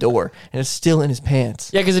out the door, and it's still in his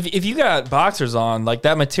pants. Yeah, because if you got boxers on, like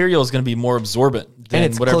that material is going to be to be more absorbent than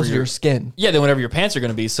and it's whatever close to your skin. Yeah, than whatever your pants are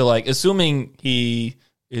going to be. So, like, assuming he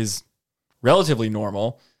is relatively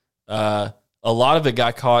normal, a lot of it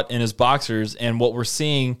got caught in his boxers, and what we're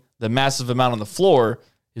seeing, the massive amount on the floor,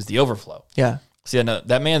 is the overflow. Yeah. So, yeah, no,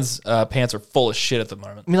 that man's pants are full of shit at the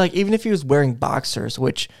moment. I mean, like, even if he was wearing boxers,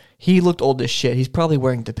 which he looked old as shit, he's probably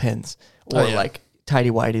wearing Depends or like tidy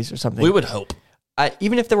whities or something. We would hope.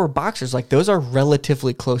 Even if there were boxers, like those are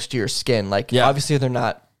relatively close to your skin. Like, obviously they're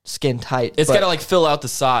not skin tight. It's got to like fill out the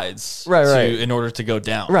sides, right, in order to go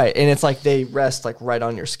down, right. And it's like they rest like right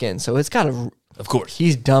on your skin, so it's got to. Of course,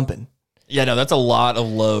 he's dumping. Yeah, no, that's a lot of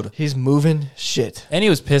load. He's moving shit, and he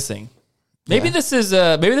was pissing. Maybe this is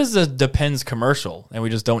a Depends commercial, and we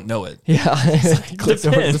just don't know it. Yeah, it's like,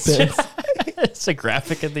 Depends. It's a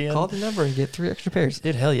graphic at the end. Call the number and get 3 extra pairs.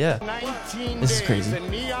 Dude, hell yeah. This is crazy.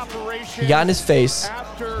 He got in his face.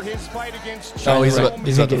 Oh, he's going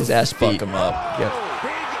to get his ass beat. Fuck him up. Yep.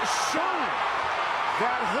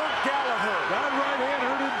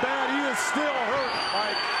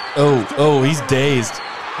 Oh, he's dazed.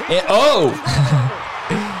 And,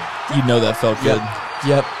 you know that felt good.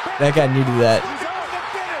 Yep. That guy needed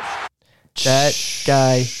that. That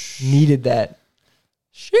guy needed that.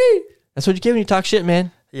 Shit. That's what you get when you talk shit,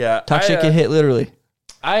 man. Yeah. Talk shit, get hit, literally.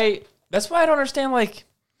 That's why I don't understand, like,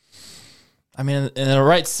 I mean, in the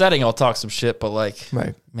right setting, I'll talk some shit, but, like,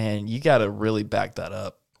 man, you got to really back that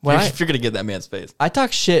up. If you're going to get that man's face. I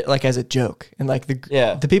talk shit, like, as a joke. And, like,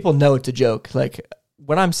 the people know it's a joke. Like,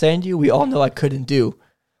 what I'm saying to you, we all know I couldn't do.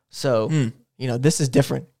 So, you know, this is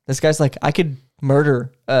different. This guy's like, I could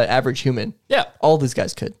murder an average human. Yeah. All these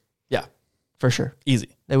guys could. Yeah. For sure. Easy.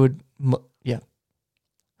 They would, yeah.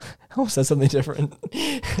 I almost said something different.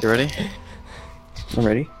 You ready? I'm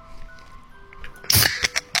ready.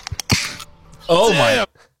 Oh my!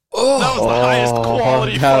 Oh, that was the highest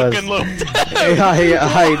quality fucking loop.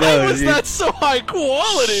 I know. Was that so high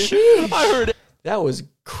quality? Sheesh. I heard it. That was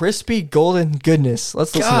crispy golden goodness.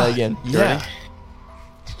 Let's listen to that again. You ready?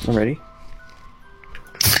 I'm ready.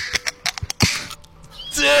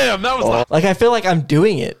 Damn, that was like I feel like I'm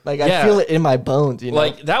doing it. Like I feel it in my bones. You know?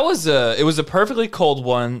 Like that was it was a perfectly cold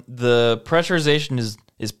one. The pressurization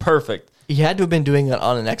is perfect. He had to have been doing it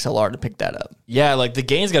on an XLR to pick that up. Yeah, like the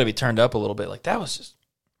gain's got to be turned up a little bit. Like that was just.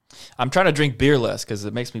 I'm trying to drink beer less because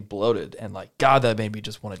it makes me bloated, and like God, that made me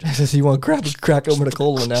just want to just. You want to crack open a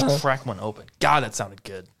cold one now? Huh? Crack one open. God, that sounded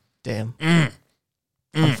good. Damn.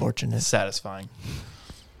 Unfortunate. Satisfying.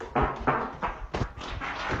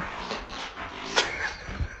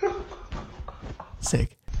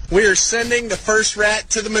 Sick. We are sending the first rat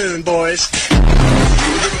to the moon, boys.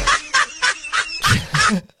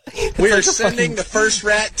 We are sending the first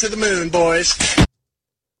rat to the moon, boys.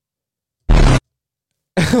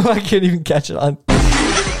 I can't even catch it on.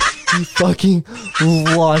 He fucking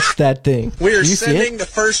launched that thing. We are sending the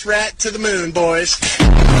first rat to the moon, boys.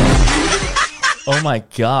 Oh my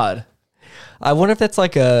God. I wonder if that's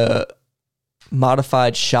like a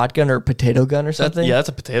modified shotgun or potato gun or something. Yeah, that's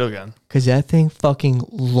a potato gun. Because that thing fucking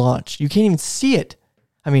launched. You can't even see it.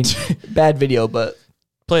 I mean, bad video, but...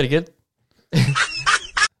 Play it again.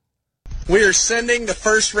 We are sending the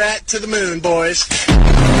first rat to the moon, boys.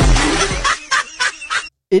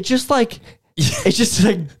 It just like It just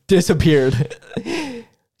like disappeared.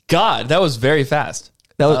 God, that was very fast.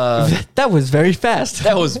 That was very fast.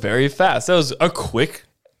 That was very fast. That was a quick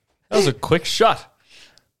shot.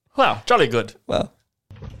 Wow, jolly good. Wow.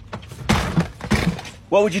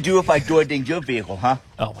 What would you do if I door dinged your vehicle, huh?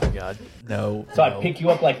 Oh my God, no. So I'd pick you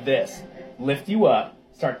up like this, lift you up,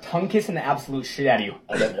 start tongue kissing the absolute shit out of you,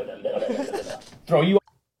 throw you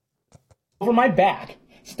over my back,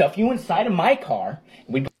 stuff you inside of my car,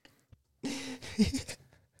 and we'd.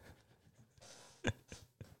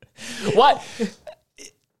 What?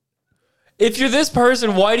 If you're this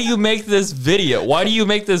person, why do you make this video? Why do you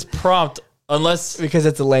make this prompt? Unless because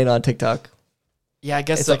it's a lane on TikTok. Yeah, I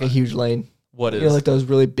guess it's like a huge lane. What is? You know, like those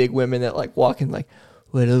really big women that like walk in, like,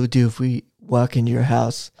 what do we do if we walk into your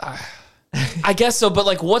house? I guess so, but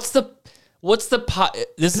like, what's the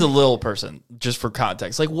this is a little person, just for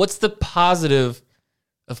context. Like, what's the positive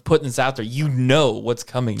of putting this out there? You know what's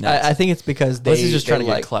coming next. I think it's because he's just trying to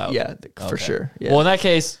get like, clout. Yeah, for sure. Yeah. Well, in that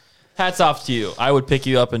case, hats off to you. I would pick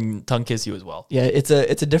you up and tongue kiss you as well. Yeah, it's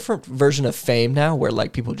a different version of fame now, where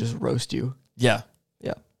like people just roast you. Yeah.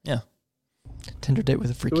 Yeah. Tinder date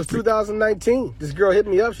with a freaky It was freak. 2019. This girl hit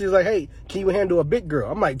me up. She's like, hey, can you handle a big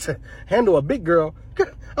girl? I'm like, handle a big girl?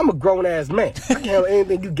 I'm a grown-ass man. I can handle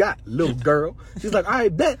anything you got, little girl. She's like, all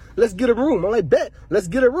right, bet. Let's get a room. I'm like, bet. Let's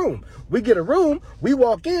get a room. We get a room. We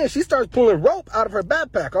walk in. She starts pulling rope out of her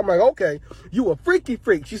backpack. I'm like, okay, you a freaky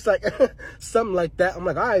freak. She's like, something like that. I'm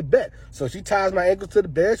like, all right, bet. So she ties my ankles to the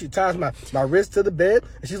bed. She ties my wrist to the bed.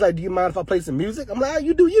 And she's like, do you mind if I play some music? I'm like,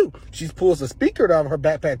 you do you. She pulls a speaker out of her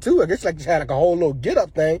backpack, too. I guess like she had like a whole little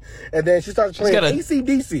get-up thing. And then she starts playing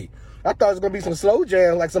AC/DC. I thought it was going to be some slow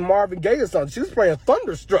jam, like some Marvin Gaye or something. She was playing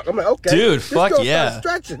Thunderstruck. I'm like, okay. Dude, this fuck girl yeah.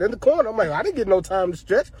 starts stretching in the corner. I'm like, I didn't get no time to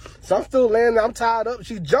stretch. So I'm still laying there. I'm tied up.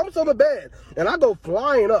 She jumps on the bed, and I go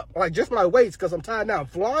flying up, like just my waist, because I'm tied down,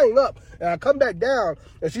 flying up. And I come back down,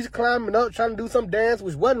 and she's climbing up, trying to do some dance,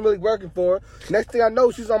 which wasn't really working for her. Next thing I know,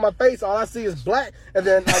 she's on my face. All I see is black. And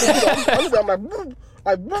then I'm like,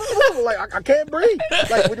 like I can't breathe.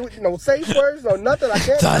 Like, no safe words, no nothing. I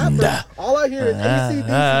can't stop. All I hear is AC/DC playing,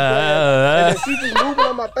 and then she's just moving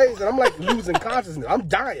on my face, and I'm like losing consciousness. I'm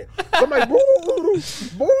dying. So I'm like, and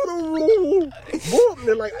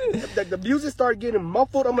then like the music started getting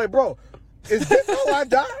muffled. I'm like, bro, is this how I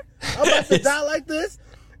die? I'm about to die like this.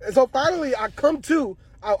 And so finally, I come to.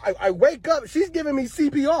 I wake up. She's giving me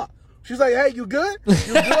CPR. She's like, hey, you good? You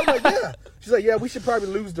good? I'm like, yeah. She's like, yeah, we should probably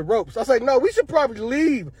lose the ropes. I was like, no, we should probably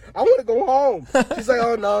leave. I want to go home. She's like,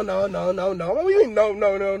 oh, no. What do you mean, no?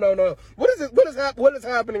 What is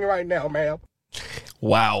happening right now, ma'am?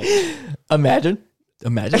 Wow. Imagine.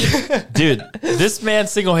 Dude, this man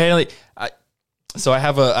single-handedly... So I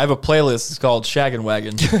have a playlist. It's called Shag and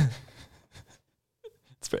Wagon.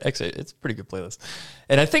 It's a pretty good playlist.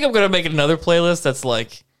 And I think I'm going to make another playlist that's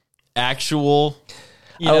like actual...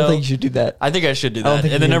 I don't think you should do that. I think I should do that.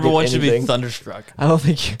 And the number one should be Thunderstruck. I don't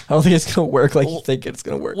think it's gonna work like you think it's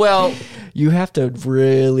gonna work. Well, you have to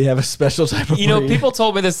really have a special type of. You know, people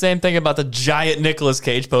told me the same thing about the giant Nicolas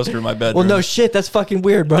Cage poster in my bedroom. Well, no shit, that's fucking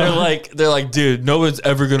weird, bro. They're like, dude, no one's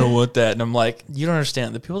ever gonna want that, and I'm like, you don't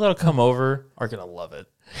understand. The people that'll come over are gonna love it.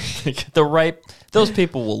 Those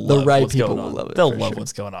people will love. What's going on. Love it. They'll love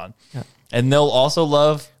what's going on, and they'll also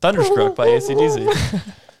love Thunderstruck by AC/DC.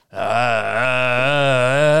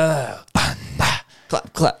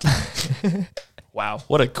 Clap. Wow,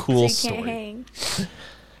 what a cool so you can't story. hang.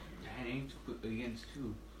 Hang against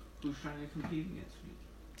who? Who's trying to compete against me?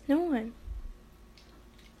 No one.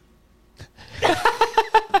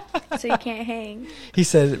 So you can't hang. He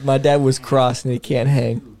said my dad was cross and he can't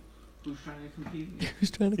hang. Who's trying to compete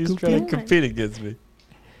against me? Who's trying to compete against me?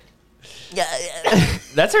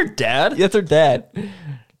 That's her dad? That's her dad.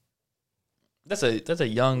 That's a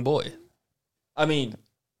young boy. I mean,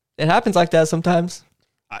 it happens like that sometimes.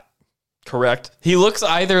 Correct. He looks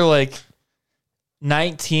either like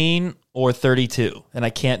 19 or 32, and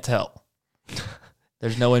I can't tell.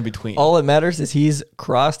 There's no in between. All that matters is he's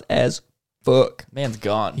crossed as fuck. Man's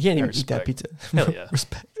gone. He can't even eat that pizza. Hell yeah.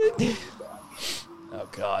 Respect. Oh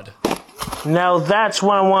God. Now that's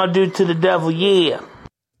what I want to do to the devil, yeah.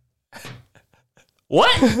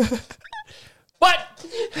 What? What?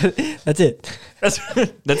 That's it. That's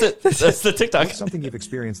it. That's the TikTok. What's something you've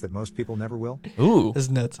experienced that most people never will? Ooh. That's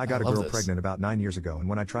nuts. I got a girl pregnant about 9 years ago, and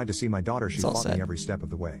when I tried to see my daughter, she fought me every step of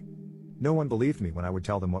the way. No one believed me when I would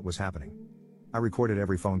tell them what was happening. I recorded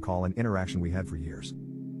every phone call and interaction we had for years.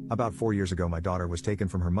 About 4 years ago, my daughter was taken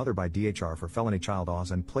from her mother by DHR for felony child abuse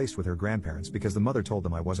and placed with her grandparents because the mother told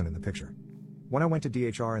them I wasn't in the picture. When I went to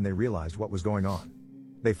DHR and they realized what was going on,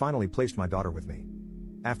 they finally placed my daughter with me.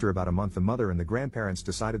 After about a month, the mother and the grandparents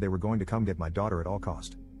decided they were going to come get my daughter at all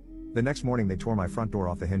cost. The next morning they tore my front door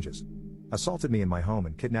off the hinges, assaulted me in my home,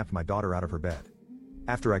 and kidnapped my daughter out of her bed.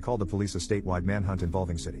 After I called the police, a statewide manhunt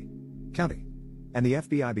involving city, county, and the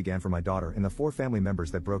FBI began for my daughter and the 4 family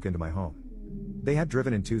members that broke into my home. They had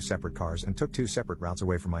driven in 2 separate cars and took 2 separate routes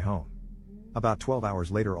away from my home. About 12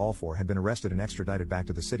 hours later, all 4 had been arrested and extradited back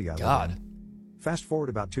to the city I live in. Fast forward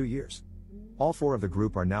about 2 years. All 4 of the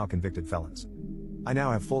group are now convicted felons. I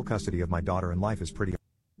now have full custody of my daughter and life is pretty...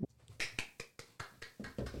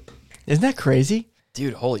 Isn't that crazy?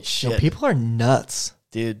 Dude, holy shit. Yo, people are nuts.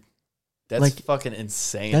 Dude, that's Like, fucking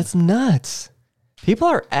insane. That's nuts. People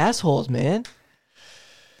are assholes, man.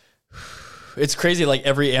 It's crazy. Like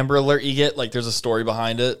every Amber Alert you get, like there's a story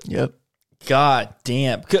behind it. Yep. God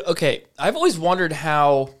damn. Okay, I've always wondered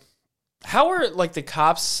how are like the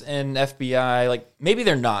cops and FBI, like maybe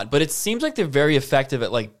they're not, but it seems like they're very effective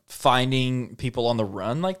at like finding people on the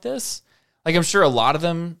run like this. Like I'm sure a lot of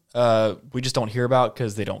them we just don't hear about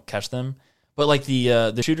because they don't catch them. But like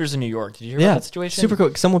the shooters in New York, did you hear about that situation? Super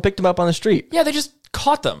quick. Someone picked them up on the street. Yeah, they just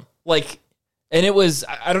caught them. Like, and it was,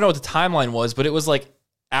 I don't know what the timeline was, but it was like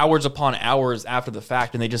hours upon hours after the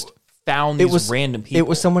fact, and they just found these random people. It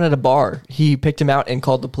was someone at a bar. He picked him out and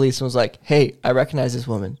called the police and was like, "Hey, I recognize this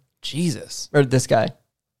woman." Jesus. Or this guy.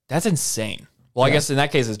 That's insane. Well, I guess in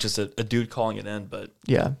that case, it's just a dude calling it in, but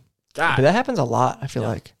yeah. God. But that happens a lot, I feel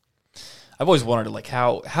like. I've always wondered, like,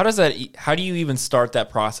 how do you even start that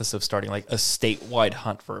process of starting like a statewide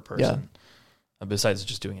hunt for a person? Besides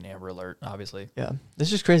just doing an Amber Alert, obviously. Yeah. It's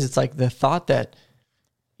just crazy. It's like the thought that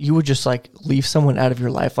you would just like leave someone out of your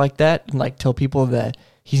life like that and like tell people that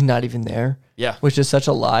he's not even there. Yeah. Which is such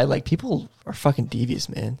a lie. Like people are fucking devious,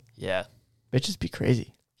 man. Yeah. Bitches be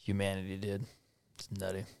crazy. Humanity did. It's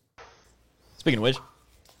nutty. Speaking of which.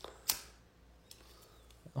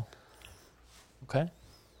 Oh. Okay.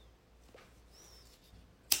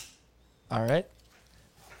 All right.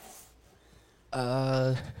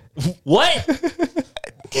 What?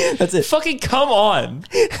 That's it. Fucking come on.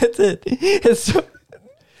 That's it. It's so,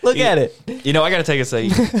 look at it. You know, I gotta take a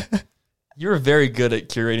second. You're very good at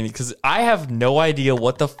curating because I have no idea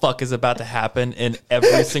what the fuck is about to happen in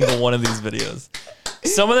every single one of these videos.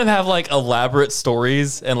 Some of them have like elaborate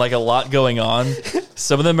stories and like a lot going on.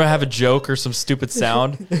 Some of them have a joke or some stupid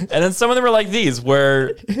sound. And then some of them are like these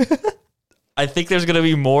where I think there's going to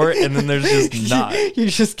be more and then there's just not. You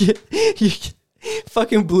get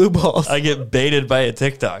fucking blue balls. I get baited by a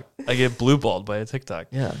TikTok. I get blue balled by a TikTok.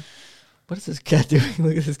 Yeah. What is this cat doing?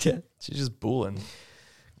 Look at this cat. She's just booling.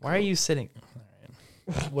 Why are you sitting?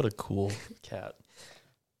 All right. What a cool cat.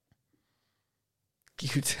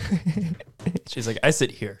 Cute. She's like, I sit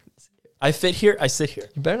here. I fit here. I sit here.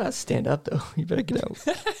 You better not stand up though. You better get out.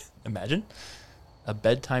 Imagine a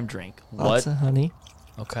bedtime drink. Lots of honey.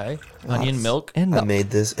 Okay. Honey and milk. And milk. I made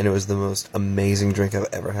this and it was the most amazing drink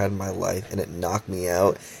I've ever had in my life, and it knocked me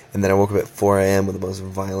out. And then I woke up at 4 a.m. with the most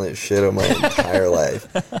violent shit of my entire life.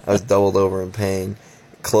 I was doubled over in pain,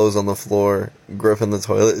 clothes on the floor, grip in the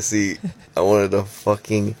toilet seat. I wanted to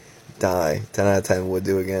fucking die. 10 out of 10 would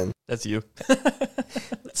do again. That's you.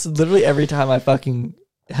 It's literally every time I fucking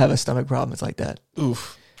have a stomach problem, it's like that.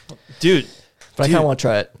 Oof. Dude. But I kind of want to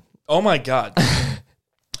try it. Oh my God.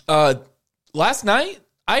 Last night,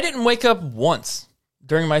 I didn't wake up once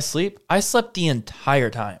during my sleep. I slept the entire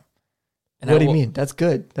time. And what do you mean? That's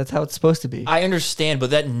good. That's how it's supposed to be. I understand,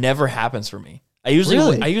 but that never happens for me. I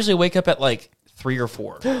usually wake up at like 3 or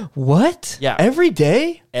 4. What? Yeah. Every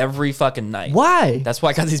day? Every fucking night. Why? That's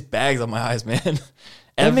why I got these bags on my eyes, man.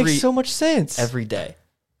 That makes so much sense. Every day.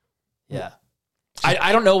 Yeah.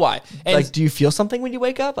 I don't know why. And like, do you feel something when you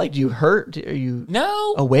wake up? Like, do you hurt? Are you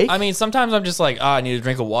awake? I mean, sometimes I'm just like, I need a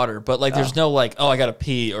drink of water. But like, there's no like, I got to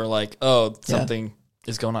pee or like, something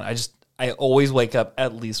is going on. I always wake up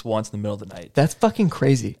at least once in the middle of the night. That's fucking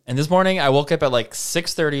crazy. And this morning I woke up at like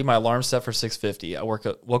 6:30. My alarm set for 6:50. I woke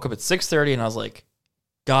up at 6:30 and I was like,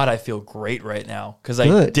 God, I feel great right now because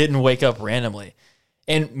I didn't wake up randomly.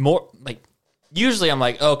 And more like, usually I'm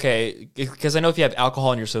like, okay, because I know if you have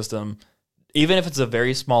alcohol in your system, even if it's a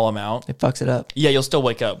very small amount, it fucks it up. Yeah, you'll still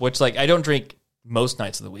wake up, which like I don't drink most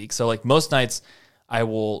nights of the week. So like most nights I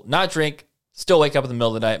will not drink, still wake up in the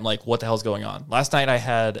middle of the night. I'm like, what the hell's going on? Last night I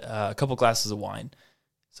had a couple glasses of wine.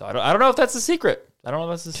 So I don't know if that's a secret. I don't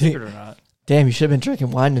know if that's a secret or not. Damn, you should have been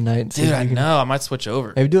drinking wine tonight. Dude, I know. I might switch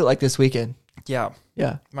over. Maybe do it like this weekend. Yeah.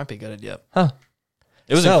 Yeah. Might be a good idea. Huh.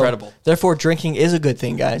 It was incredible. Therefore, drinking is a good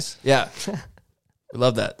thing, guys. Yeah. We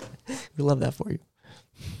love that. We love that for you.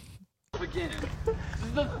 Again. This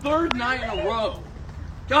is the 3rd night in a row.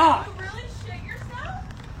 God. You really shit yourself?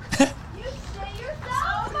 You shit yourself?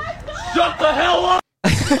 Oh my God. Shut the hell up!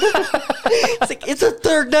 It's like, it's a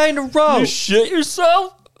third night in a row. You shit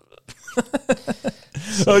yourself?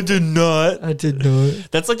 I did not.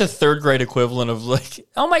 That's like the third grade equivalent of like,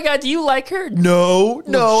 oh my God, do you like her? No,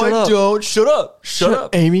 shut I up. don't. Shut up,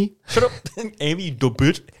 Amy. Shut up, Amy, you dumb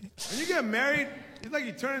bitch. When you get married, it's like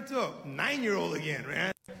you turn into a 9-year-old again,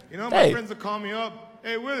 man. You know, my Hey. friends will call me up.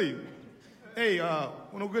 Hey, Willie. Hey, wanna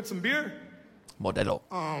go get some beer? Modelo.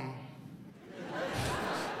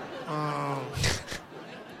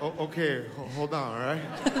 Okay, hold on, all right?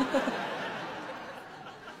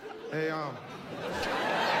 Hey,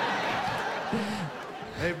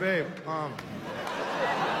 hey, babe,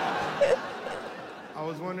 I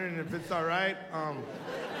was wondering if it's all right,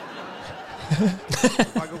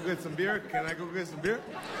 if I go get some beer, can I go get some beer?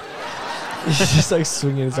 He's just like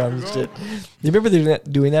swinging his arms and shit. You remember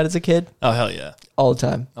doing that as a kid? Oh, hell yeah. All the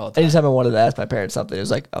time. Anytime I wanted to ask my parents something, it was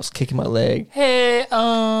like I was kicking my leg. Hey,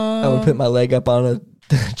 I would put my leg up on a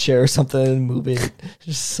chair or something and move it.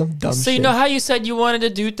 Just some dumb shit. So you know how you said you wanted to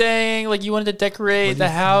do thing, like you wanted to decorate the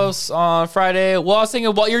house on Friday? Well, I was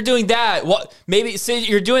thinking while you're doing that, maybe since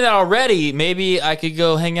you're doing that already, maybe I could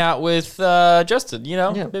go hang out with Justin, you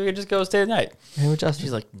know? Yeah. Maybe we could just go stay the night. Hang with Justin.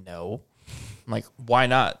 She's like, no. I'm like, why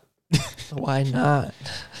not? Why not?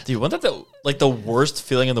 Dude, wasn't that the worst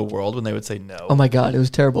feeling in the world when they would say no? Oh my God, it was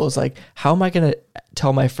terrible. It was like, how am I going to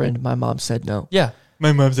tell my friend my mom said no? Yeah,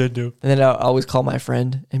 my mom said no. And then I'll always call my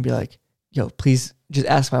friend and be like, yo, please just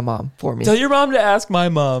ask my mom for me. Tell your mom to ask my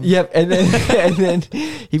mom. Yep. And then and then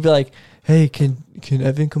he'd be like, hey, can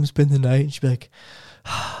Evan come spend the night? And she'd be like,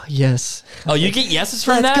 yes. Oh, you get yeses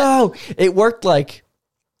from Let's that? go. It worked like,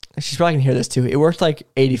 she's probably gonna hear this too. It worked like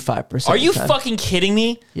 85%. Are you of the time. fucking kidding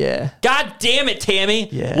me? Yeah. God damn it, Tammy.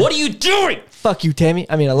 Yeah. What are you doing? Fuck you, Tammy.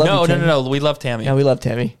 I mean, I love you, Tammy. No. We love Tammy. Yeah, we love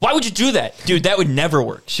Tammy. Why would you do that? Dude, that would never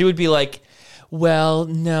work. She would be like, well,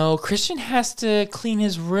 no, Christian has to clean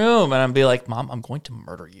his room. And I'd be like, Mom, I'm going to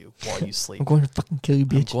murder you while you sleep. I'm going to fucking kill you,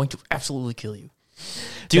 bitch. I'm going to absolutely kill you.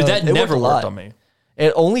 Dude, No, that it never worked a lot. worked on me.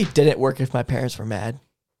 It only didn't work if my parents were mad.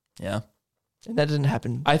 Yeah. And that didn't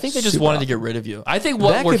happen. I think they just super wanted often. to get rid of you. I think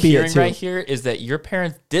what That we're could be it, hearing too. right here is that your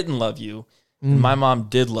parents didn't love you. And my mom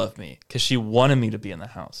did love me because she wanted me to be in the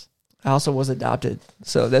house. I also was adopted.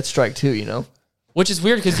 So that's strike two, you know? Which is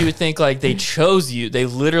weird because you would think like they chose you. They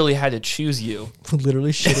literally had to choose you.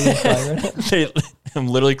 Literally shitting and crying right now. I'm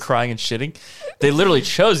literally crying and shitting. They literally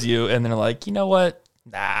chose you and they're like, you know what?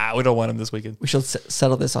 Nah, we don't want him this weekend. We should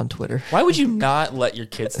settle this on Twitter. Why would you not let your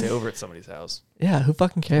kids stay over at somebody's house? Yeah, who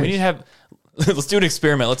fucking cares? We need to have, let's do an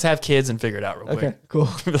experiment. Let's have kids and figure it out real Okay, quick. cool.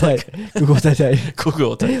 Like, Google that.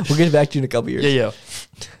 Google it. We'll get back to you in a couple years. Yeah.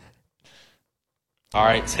 All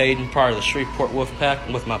right, it's Hayden, part of the Shreveport Wolfpack.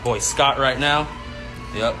 I'm with my boy Scott right now.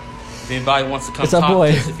 Yep. If anybody wants to come It's our talk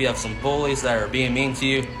boy. to us, if you have some bullies that are being mean to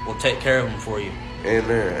you, we'll take care of them for you. Hey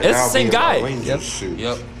there. It's the same guy. Yep.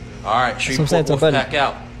 All right, That's what I'm Shreveport saying, it's our buddy. Wolfpack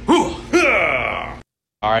out.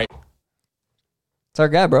 All right. It's our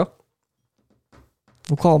guy, bro.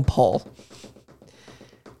 We'll call him Paul.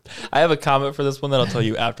 I have a comment for this one that I'll tell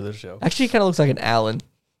you after the show. Actually, he kind of looks like an Alan.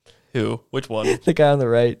 Who? Which one? The guy on the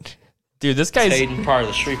right. Dude, this guy's... Hayden, part of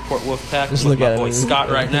the Shreveport Wolfpack. Just I'm with look at my him. boy Scott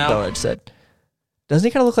right That's what now. I just said. Doesn't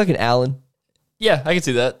he kind of look like an Alan? Yeah, I can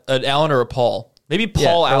see that. An Alan or a Paul. Maybe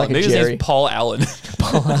Paul or Allen. like a Maybe his Jerry. name's Paul Allen.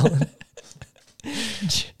 Paul Allen.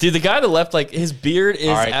 Dude, the guy on the left, like, his beard is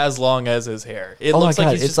All right. as long as his hair. It Oh my looks like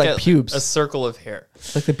God, he's it's just like got pubes. a circle of hair.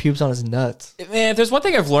 It's like the pubes on his nuts. Man, if there's one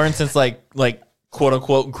thing I've learned since, like quote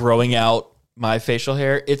unquote, growing out my facial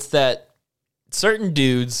hair, it's that certain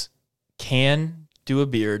dudes can do a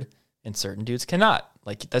beard and certain dudes cannot.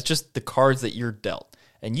 Like, that's just the cards that you're dealt.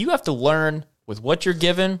 And you have to learn with what you're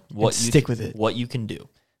given, stick with it. what you can do.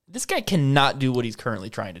 This guy cannot do what he's currently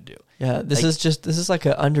trying to do. Yeah, this is like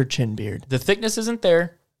an under chin beard. The thickness isn't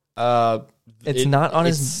there. It's not on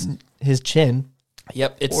his chin.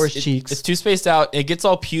 Yep, or his cheeks. It's too spaced out. It gets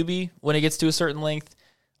all puby when it gets to a certain length.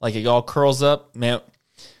 Like, it all curls up. Man,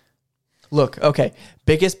 Look, okay,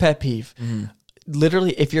 biggest pet peeve. Mm-hmm.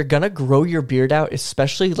 Literally, if you're gonna grow your beard out,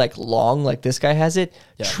 especially like long, like this guy has it,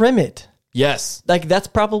 trim it. Yes. Like that's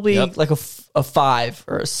probably Yep. like a 5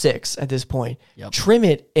 or a 6 at this point. Yep. Trim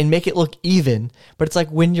it and make it look even. But it's like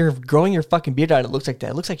when you're growing your fucking beard out, it looks like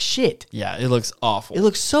that. It looks like shit. Yeah, it looks awful. It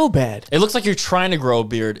looks so bad. It looks like you're trying to grow a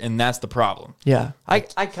beard, and that's the problem. Yeah, I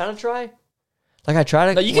kind of try. Like I try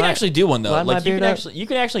to. No, you can actually do one though. line my Like you beard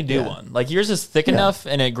can up. actually do Yeah. one. Like yours is thick enough,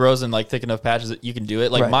 and it grows in like thick enough patches that you can do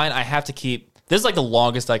it. Like Right. mine, I have to keep. This is like the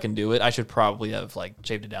longest I can do it. I should probably have like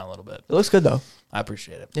shaved it down a little bit. It looks good though. I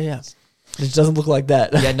appreciate it. Yeah. It doesn't look like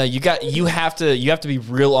that. Yeah, no, you have to be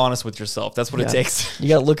real honest with yourself. That's what it takes. You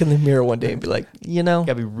got to look in the mirror one day and be like, you know, You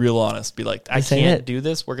gotta be real honest. Be like, I This ain't can't it. do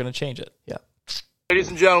this. We're gonna change it. Yeah. Ladies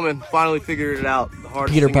and gentlemen, finally figured it out. The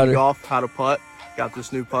hardest Peter thing putter. in golf, how to putt. Got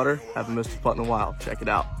this new putter. Haven't missed a putt in a while. Check it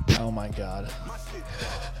out. Oh my god.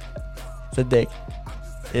 It's a dick.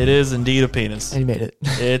 It is indeed a penis. And he made it.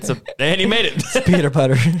 And he made it. It's a Peter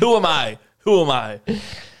putter. Who am I? Who am I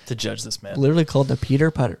to judge this man? Literally called the Peter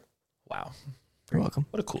putter. Wow. You're welcome.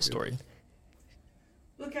 What a cool story.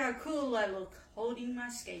 Look how cool I look holding my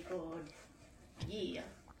skateboard. Yeah.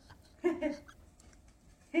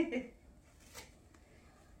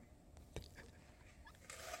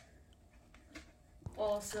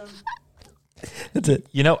 Awesome. That's it.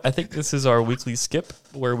 You know, I think this is our weekly skip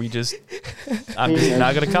where I'm just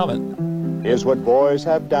not gonna comment. Is what boys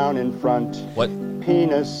have down in front. What?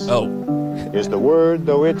 Penis. Oh. Is the word,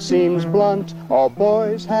 though it seems blunt. All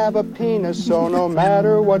boys have a penis, so no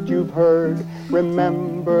matter what you've heard,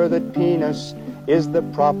 remember that penis is the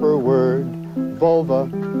proper word. Vulva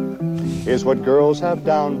is what girls have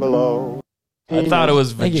down below. I thought it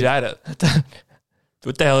was Thank you. vagina.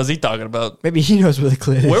 What the hell is he talking about? Maybe he knows where the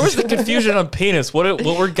clit is. Where was the confusion on penis? What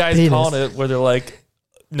were guys Penis. calling it? Where they're like,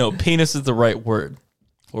 no, penis is the right word.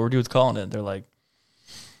 What were dudes calling it? They're like,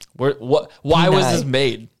 why was this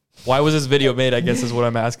made? Why was this video made? I guess is what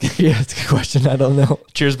I'm asking. Yeah, it's a good question. I don't know.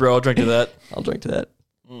 Cheers, bro. I'll drink to that. I'll drink to that.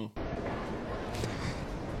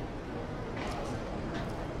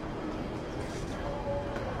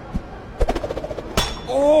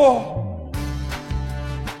 Oh.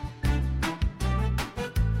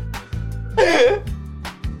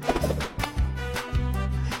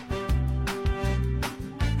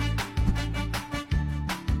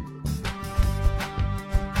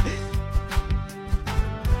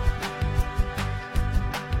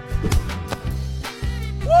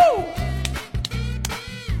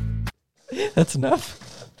 That's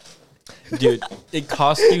enough. Dude, it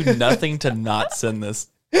costs you nothing to not send this.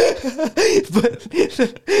 But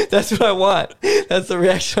that's what I want. That's the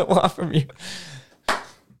reaction I want from you.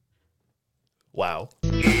 Wow.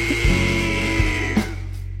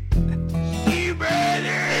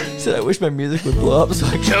 Said I wish my music would blow up so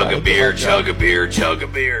I could Chug a beer, chug a beer, chug a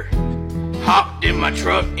beer. Hopped in my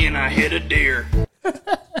truck and I hit a deer.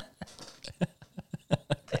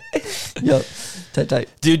 Yep. Tight.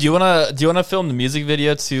 Dude, do you wanna film the music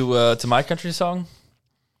video to My Country Song?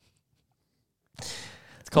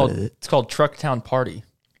 It's called Trucktown Party.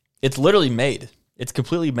 It's literally made. It's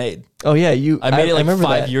completely made. Oh yeah, I made it like remember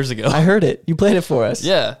 5 that. years ago. I heard it. You played it for us.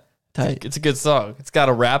 Yeah. Tight. It's a good song. It's got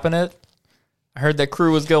a rap in it. I heard that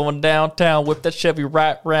crew was going downtown, whip that Chevy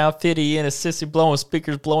right round 50 in a sissy blowing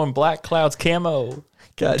speakers, blowing black clouds camo.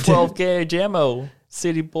 God 12 gauge ammo.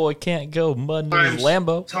 City boy can't go mud in his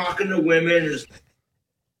Lambo. Talking to women is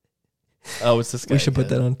Oh, it's this guy. We should put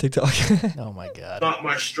that on TikTok. Oh my god. not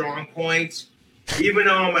my strong point. Even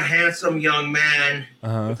though I'm a handsome young man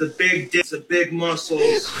with a big dick, and big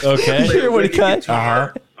muscles. Okay. play a Hear what he wicked cut?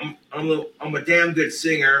 guitar, I'm a damn good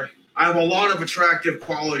singer. I have a lot of attractive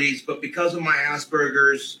qualities, but because of my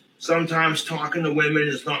Asperger's, sometimes talking to women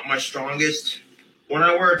is not my strongest. When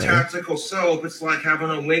I wear a tactical soap, it's like having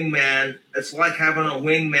a wingman. It's like having a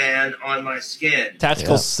wingman on my skin.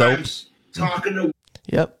 Tactical soap. Talking to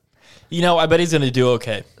Yep. You know, I bet he's gonna do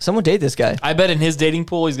okay. Someone date this guy. I bet in his dating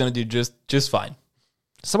pool he's gonna do just fine.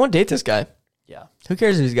 Someone date this guy. Yeah. Who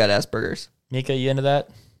cares if he's got Asperger's? Mika, you into that?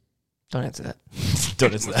 Don't answer that.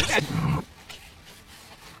 Don't answer that.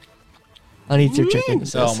 I'll eat your chicken.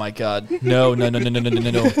 Sis. Oh my god. No. No,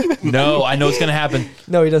 I know what's gonna happen.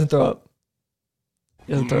 No, he doesn't throw up.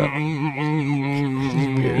 He doesn't throw up.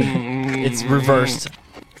 It's reversed.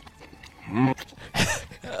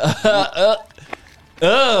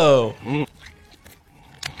 Oh.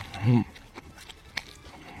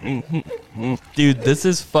 Dude, this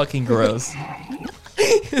is fucking gross.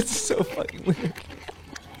 It's so fucking weird.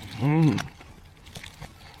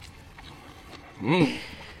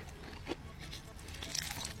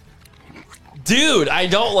 Dude, I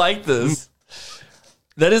don't like this.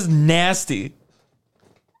 That is nasty.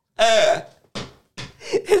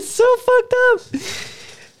 It's so fucked up.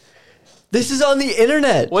 This is on the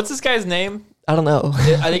internet. What's this guy's name? I don't know.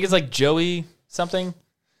 I think it's like Joey something.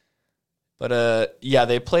 But yeah,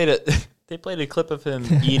 they played it. They played a clip of him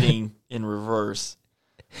eating in reverse.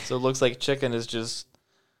 So it looks like chicken is just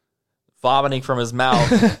vomiting from his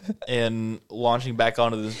mouth and launching back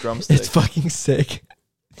onto this drumstick. It's fucking sick.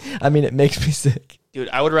 I mean, it makes me sick. Dude,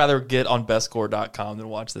 I would rather get on bestscore.com than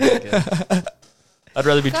watch this again. I'd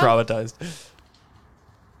rather be traumatized.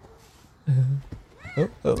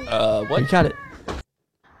 What? You got it.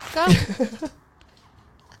 motherfucker.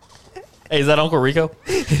 Hey, is that Uncle Rico?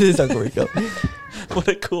 It is Uncle Rico. What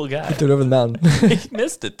a cool guy. He threw it over the mountain. He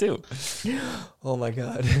missed it too. Oh my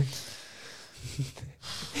god.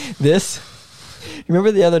 This. You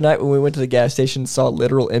remember the other night when we went to the gas station and saw a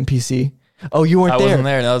literal NPC? Oh, you weren't I there. wasn't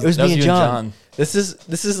there. That was me and you and John. John. This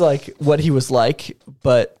is like what he was like,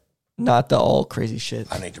 but not the all crazy shit.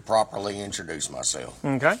 I need to properly introduce myself.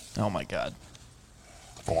 Okay. Oh my god.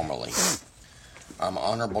 Formally, I'm an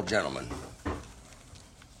honorable gentleman.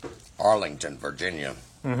 Arlington, Virginia.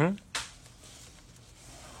 Mm-hmm.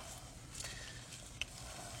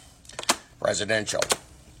 Residential.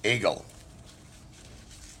 Eagle.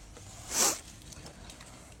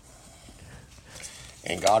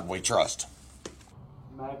 In God we trust.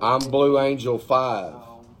 I'm Blue Angel 5.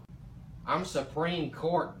 I'm Supreme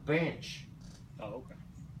Court Bench. Oh, okay.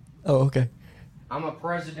 Oh, okay. I'm a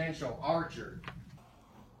presidential archer.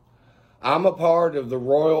 I'm a part of the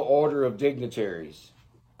Royal Order of Dignitaries.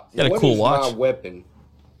 Got a What cool is watch. my weapon?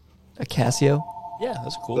 A Casio? Yeah,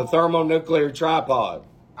 that's cool. The thermonuclear tripod.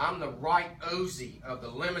 I'm the right Uzi of the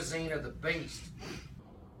limousine of the beast.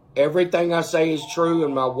 Everything I say is true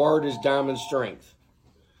and my word is diamond strength.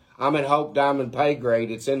 I'm at Hope Diamond pay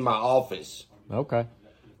grade. It's in my office. Okay.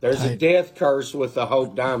 There's a death curse with the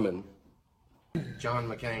Hope Diamond. John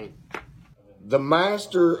McCain. The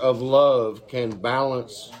master of love can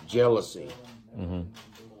balance jealousy.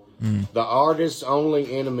 Mm-hmm. The artist's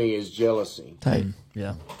only enemy is jealousy. Tight.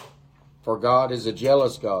 Yeah. For God is a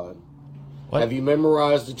jealous God. What? Have you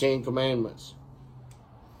memorized the 10 Commandments?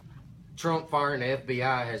 Trump firing the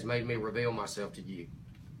FBI has made me reveal myself to you.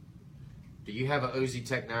 Do you have a Uzi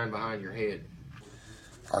Tech 9 behind your head?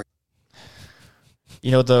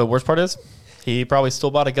 You know what the worst part is? He probably still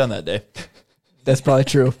bought a gun that day. That's probably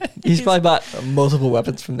true. He's probably bought multiple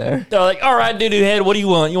weapons from there. They're like, all right, doo-doo head, what do you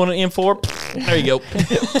want? You want an M4? There you go.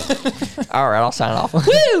 All right, I'll sign off. Woo!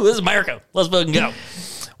 This is America. Let's fucking go.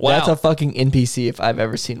 Wow. That's a fucking NPC if I've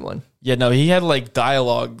ever seen one. Yeah, no, he had like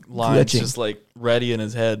dialogue lines Glitching. just like ready in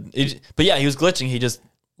his head. But yeah, he was glitching. He just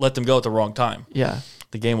let them go at the wrong time. Yeah.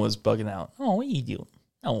 The game was bugging out. Oh, what you doing?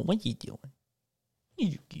 Oh, what you doing?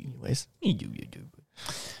 Anyways. You do.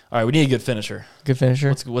 All right, we need a good finisher. Good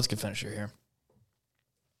finisher? What's good finisher here?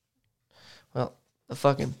 Well,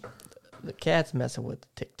 the cat's messing with the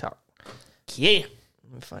TikTok. Yeah.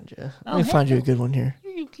 Let me find you. Let me find you a good one here.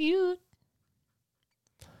 You're cute.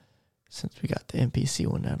 Since we got the NPC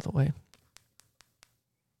one out of the way.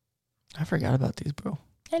 I forgot about these, bro.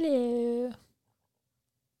 Hello.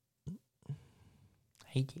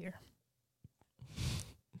 Hey, dear.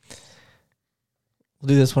 We'll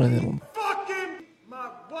do this one and then we'll... Fucking my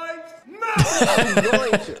wife's mouth. I'm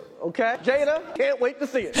going to. Okay, Jada, can't wait to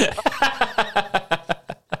see it.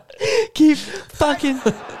 Keep fucking...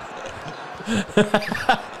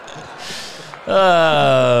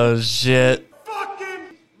 Oh, shit.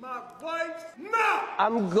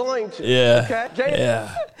 I'm going to. Yeah. Okay, Jada.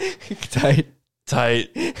 Yeah. Tight.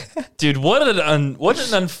 Dude, what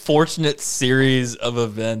an unfortunate series of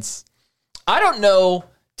events. I don't know.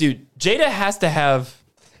 Dude, Jada has to have...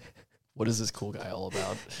 What is this cool guy all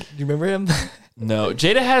about? Do you remember him? No.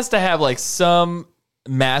 Jada has to have like some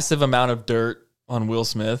massive amount of dirt on Will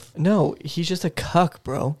Smith. No, he's just a cuck,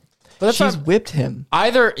 bro. But She's whipped him.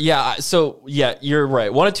 Either, yeah, so, yeah, you're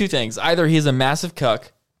right. One of two things. Either he's a massive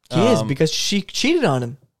cuck. He is, because she cheated on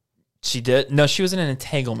him. She did? No, she was in an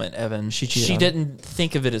entanglement, Evan. She cheated She on didn't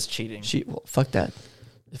think of it as cheating. Well, fuck that.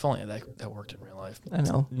 If only that worked in real life. I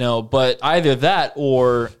know. No, but either that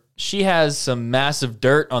or she has some massive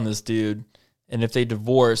dirt on this dude, and if they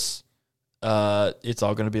divorce, it's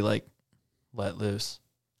all going to be like let loose.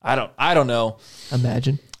 I don't know.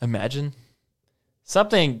 Imagine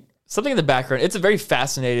something in the background. It's a very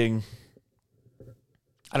fascinating.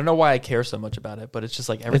 I don't know why I care so much about it, but it's just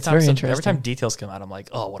like every time details come out, I'm like,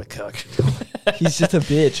 oh, what a cuck. He's just a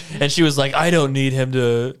bitch. And she was like, I don't need him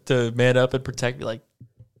to man up and protect me. Like,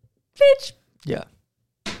 bitch. Yeah.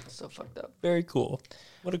 So fucked up. Very cool.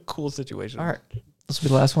 What a cool situation. All right. This will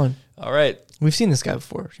be the last one. All right. We've seen this guy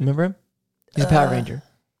before. You remember him? He's a Power Ranger.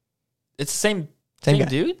 It's the same guy.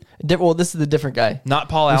 dude? Well, this is the different guy. Not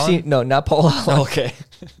Paul Allen? No, not Paul Allen. Okay.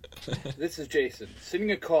 This is Jason,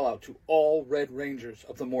 sending a call out to all Red Rangers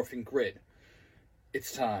of the Morphing Grid.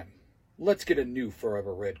 It's time. Let's get a new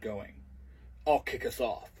Forever Red going. I'll kick us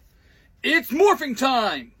off. It's morphing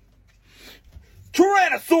time!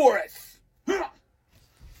 Tyrannosaurus!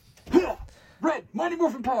 Red, Mighty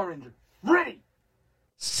Morphin Power Ranger, ready!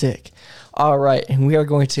 Sick. All right, and we are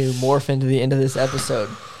going to morph into the end of this episode.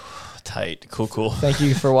 Tight. Cool. Thank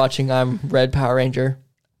you for watching. I'm Red Power Ranger.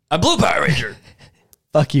 I'm Blue Power Ranger.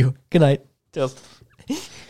 Fuck you. Good night. Cheers.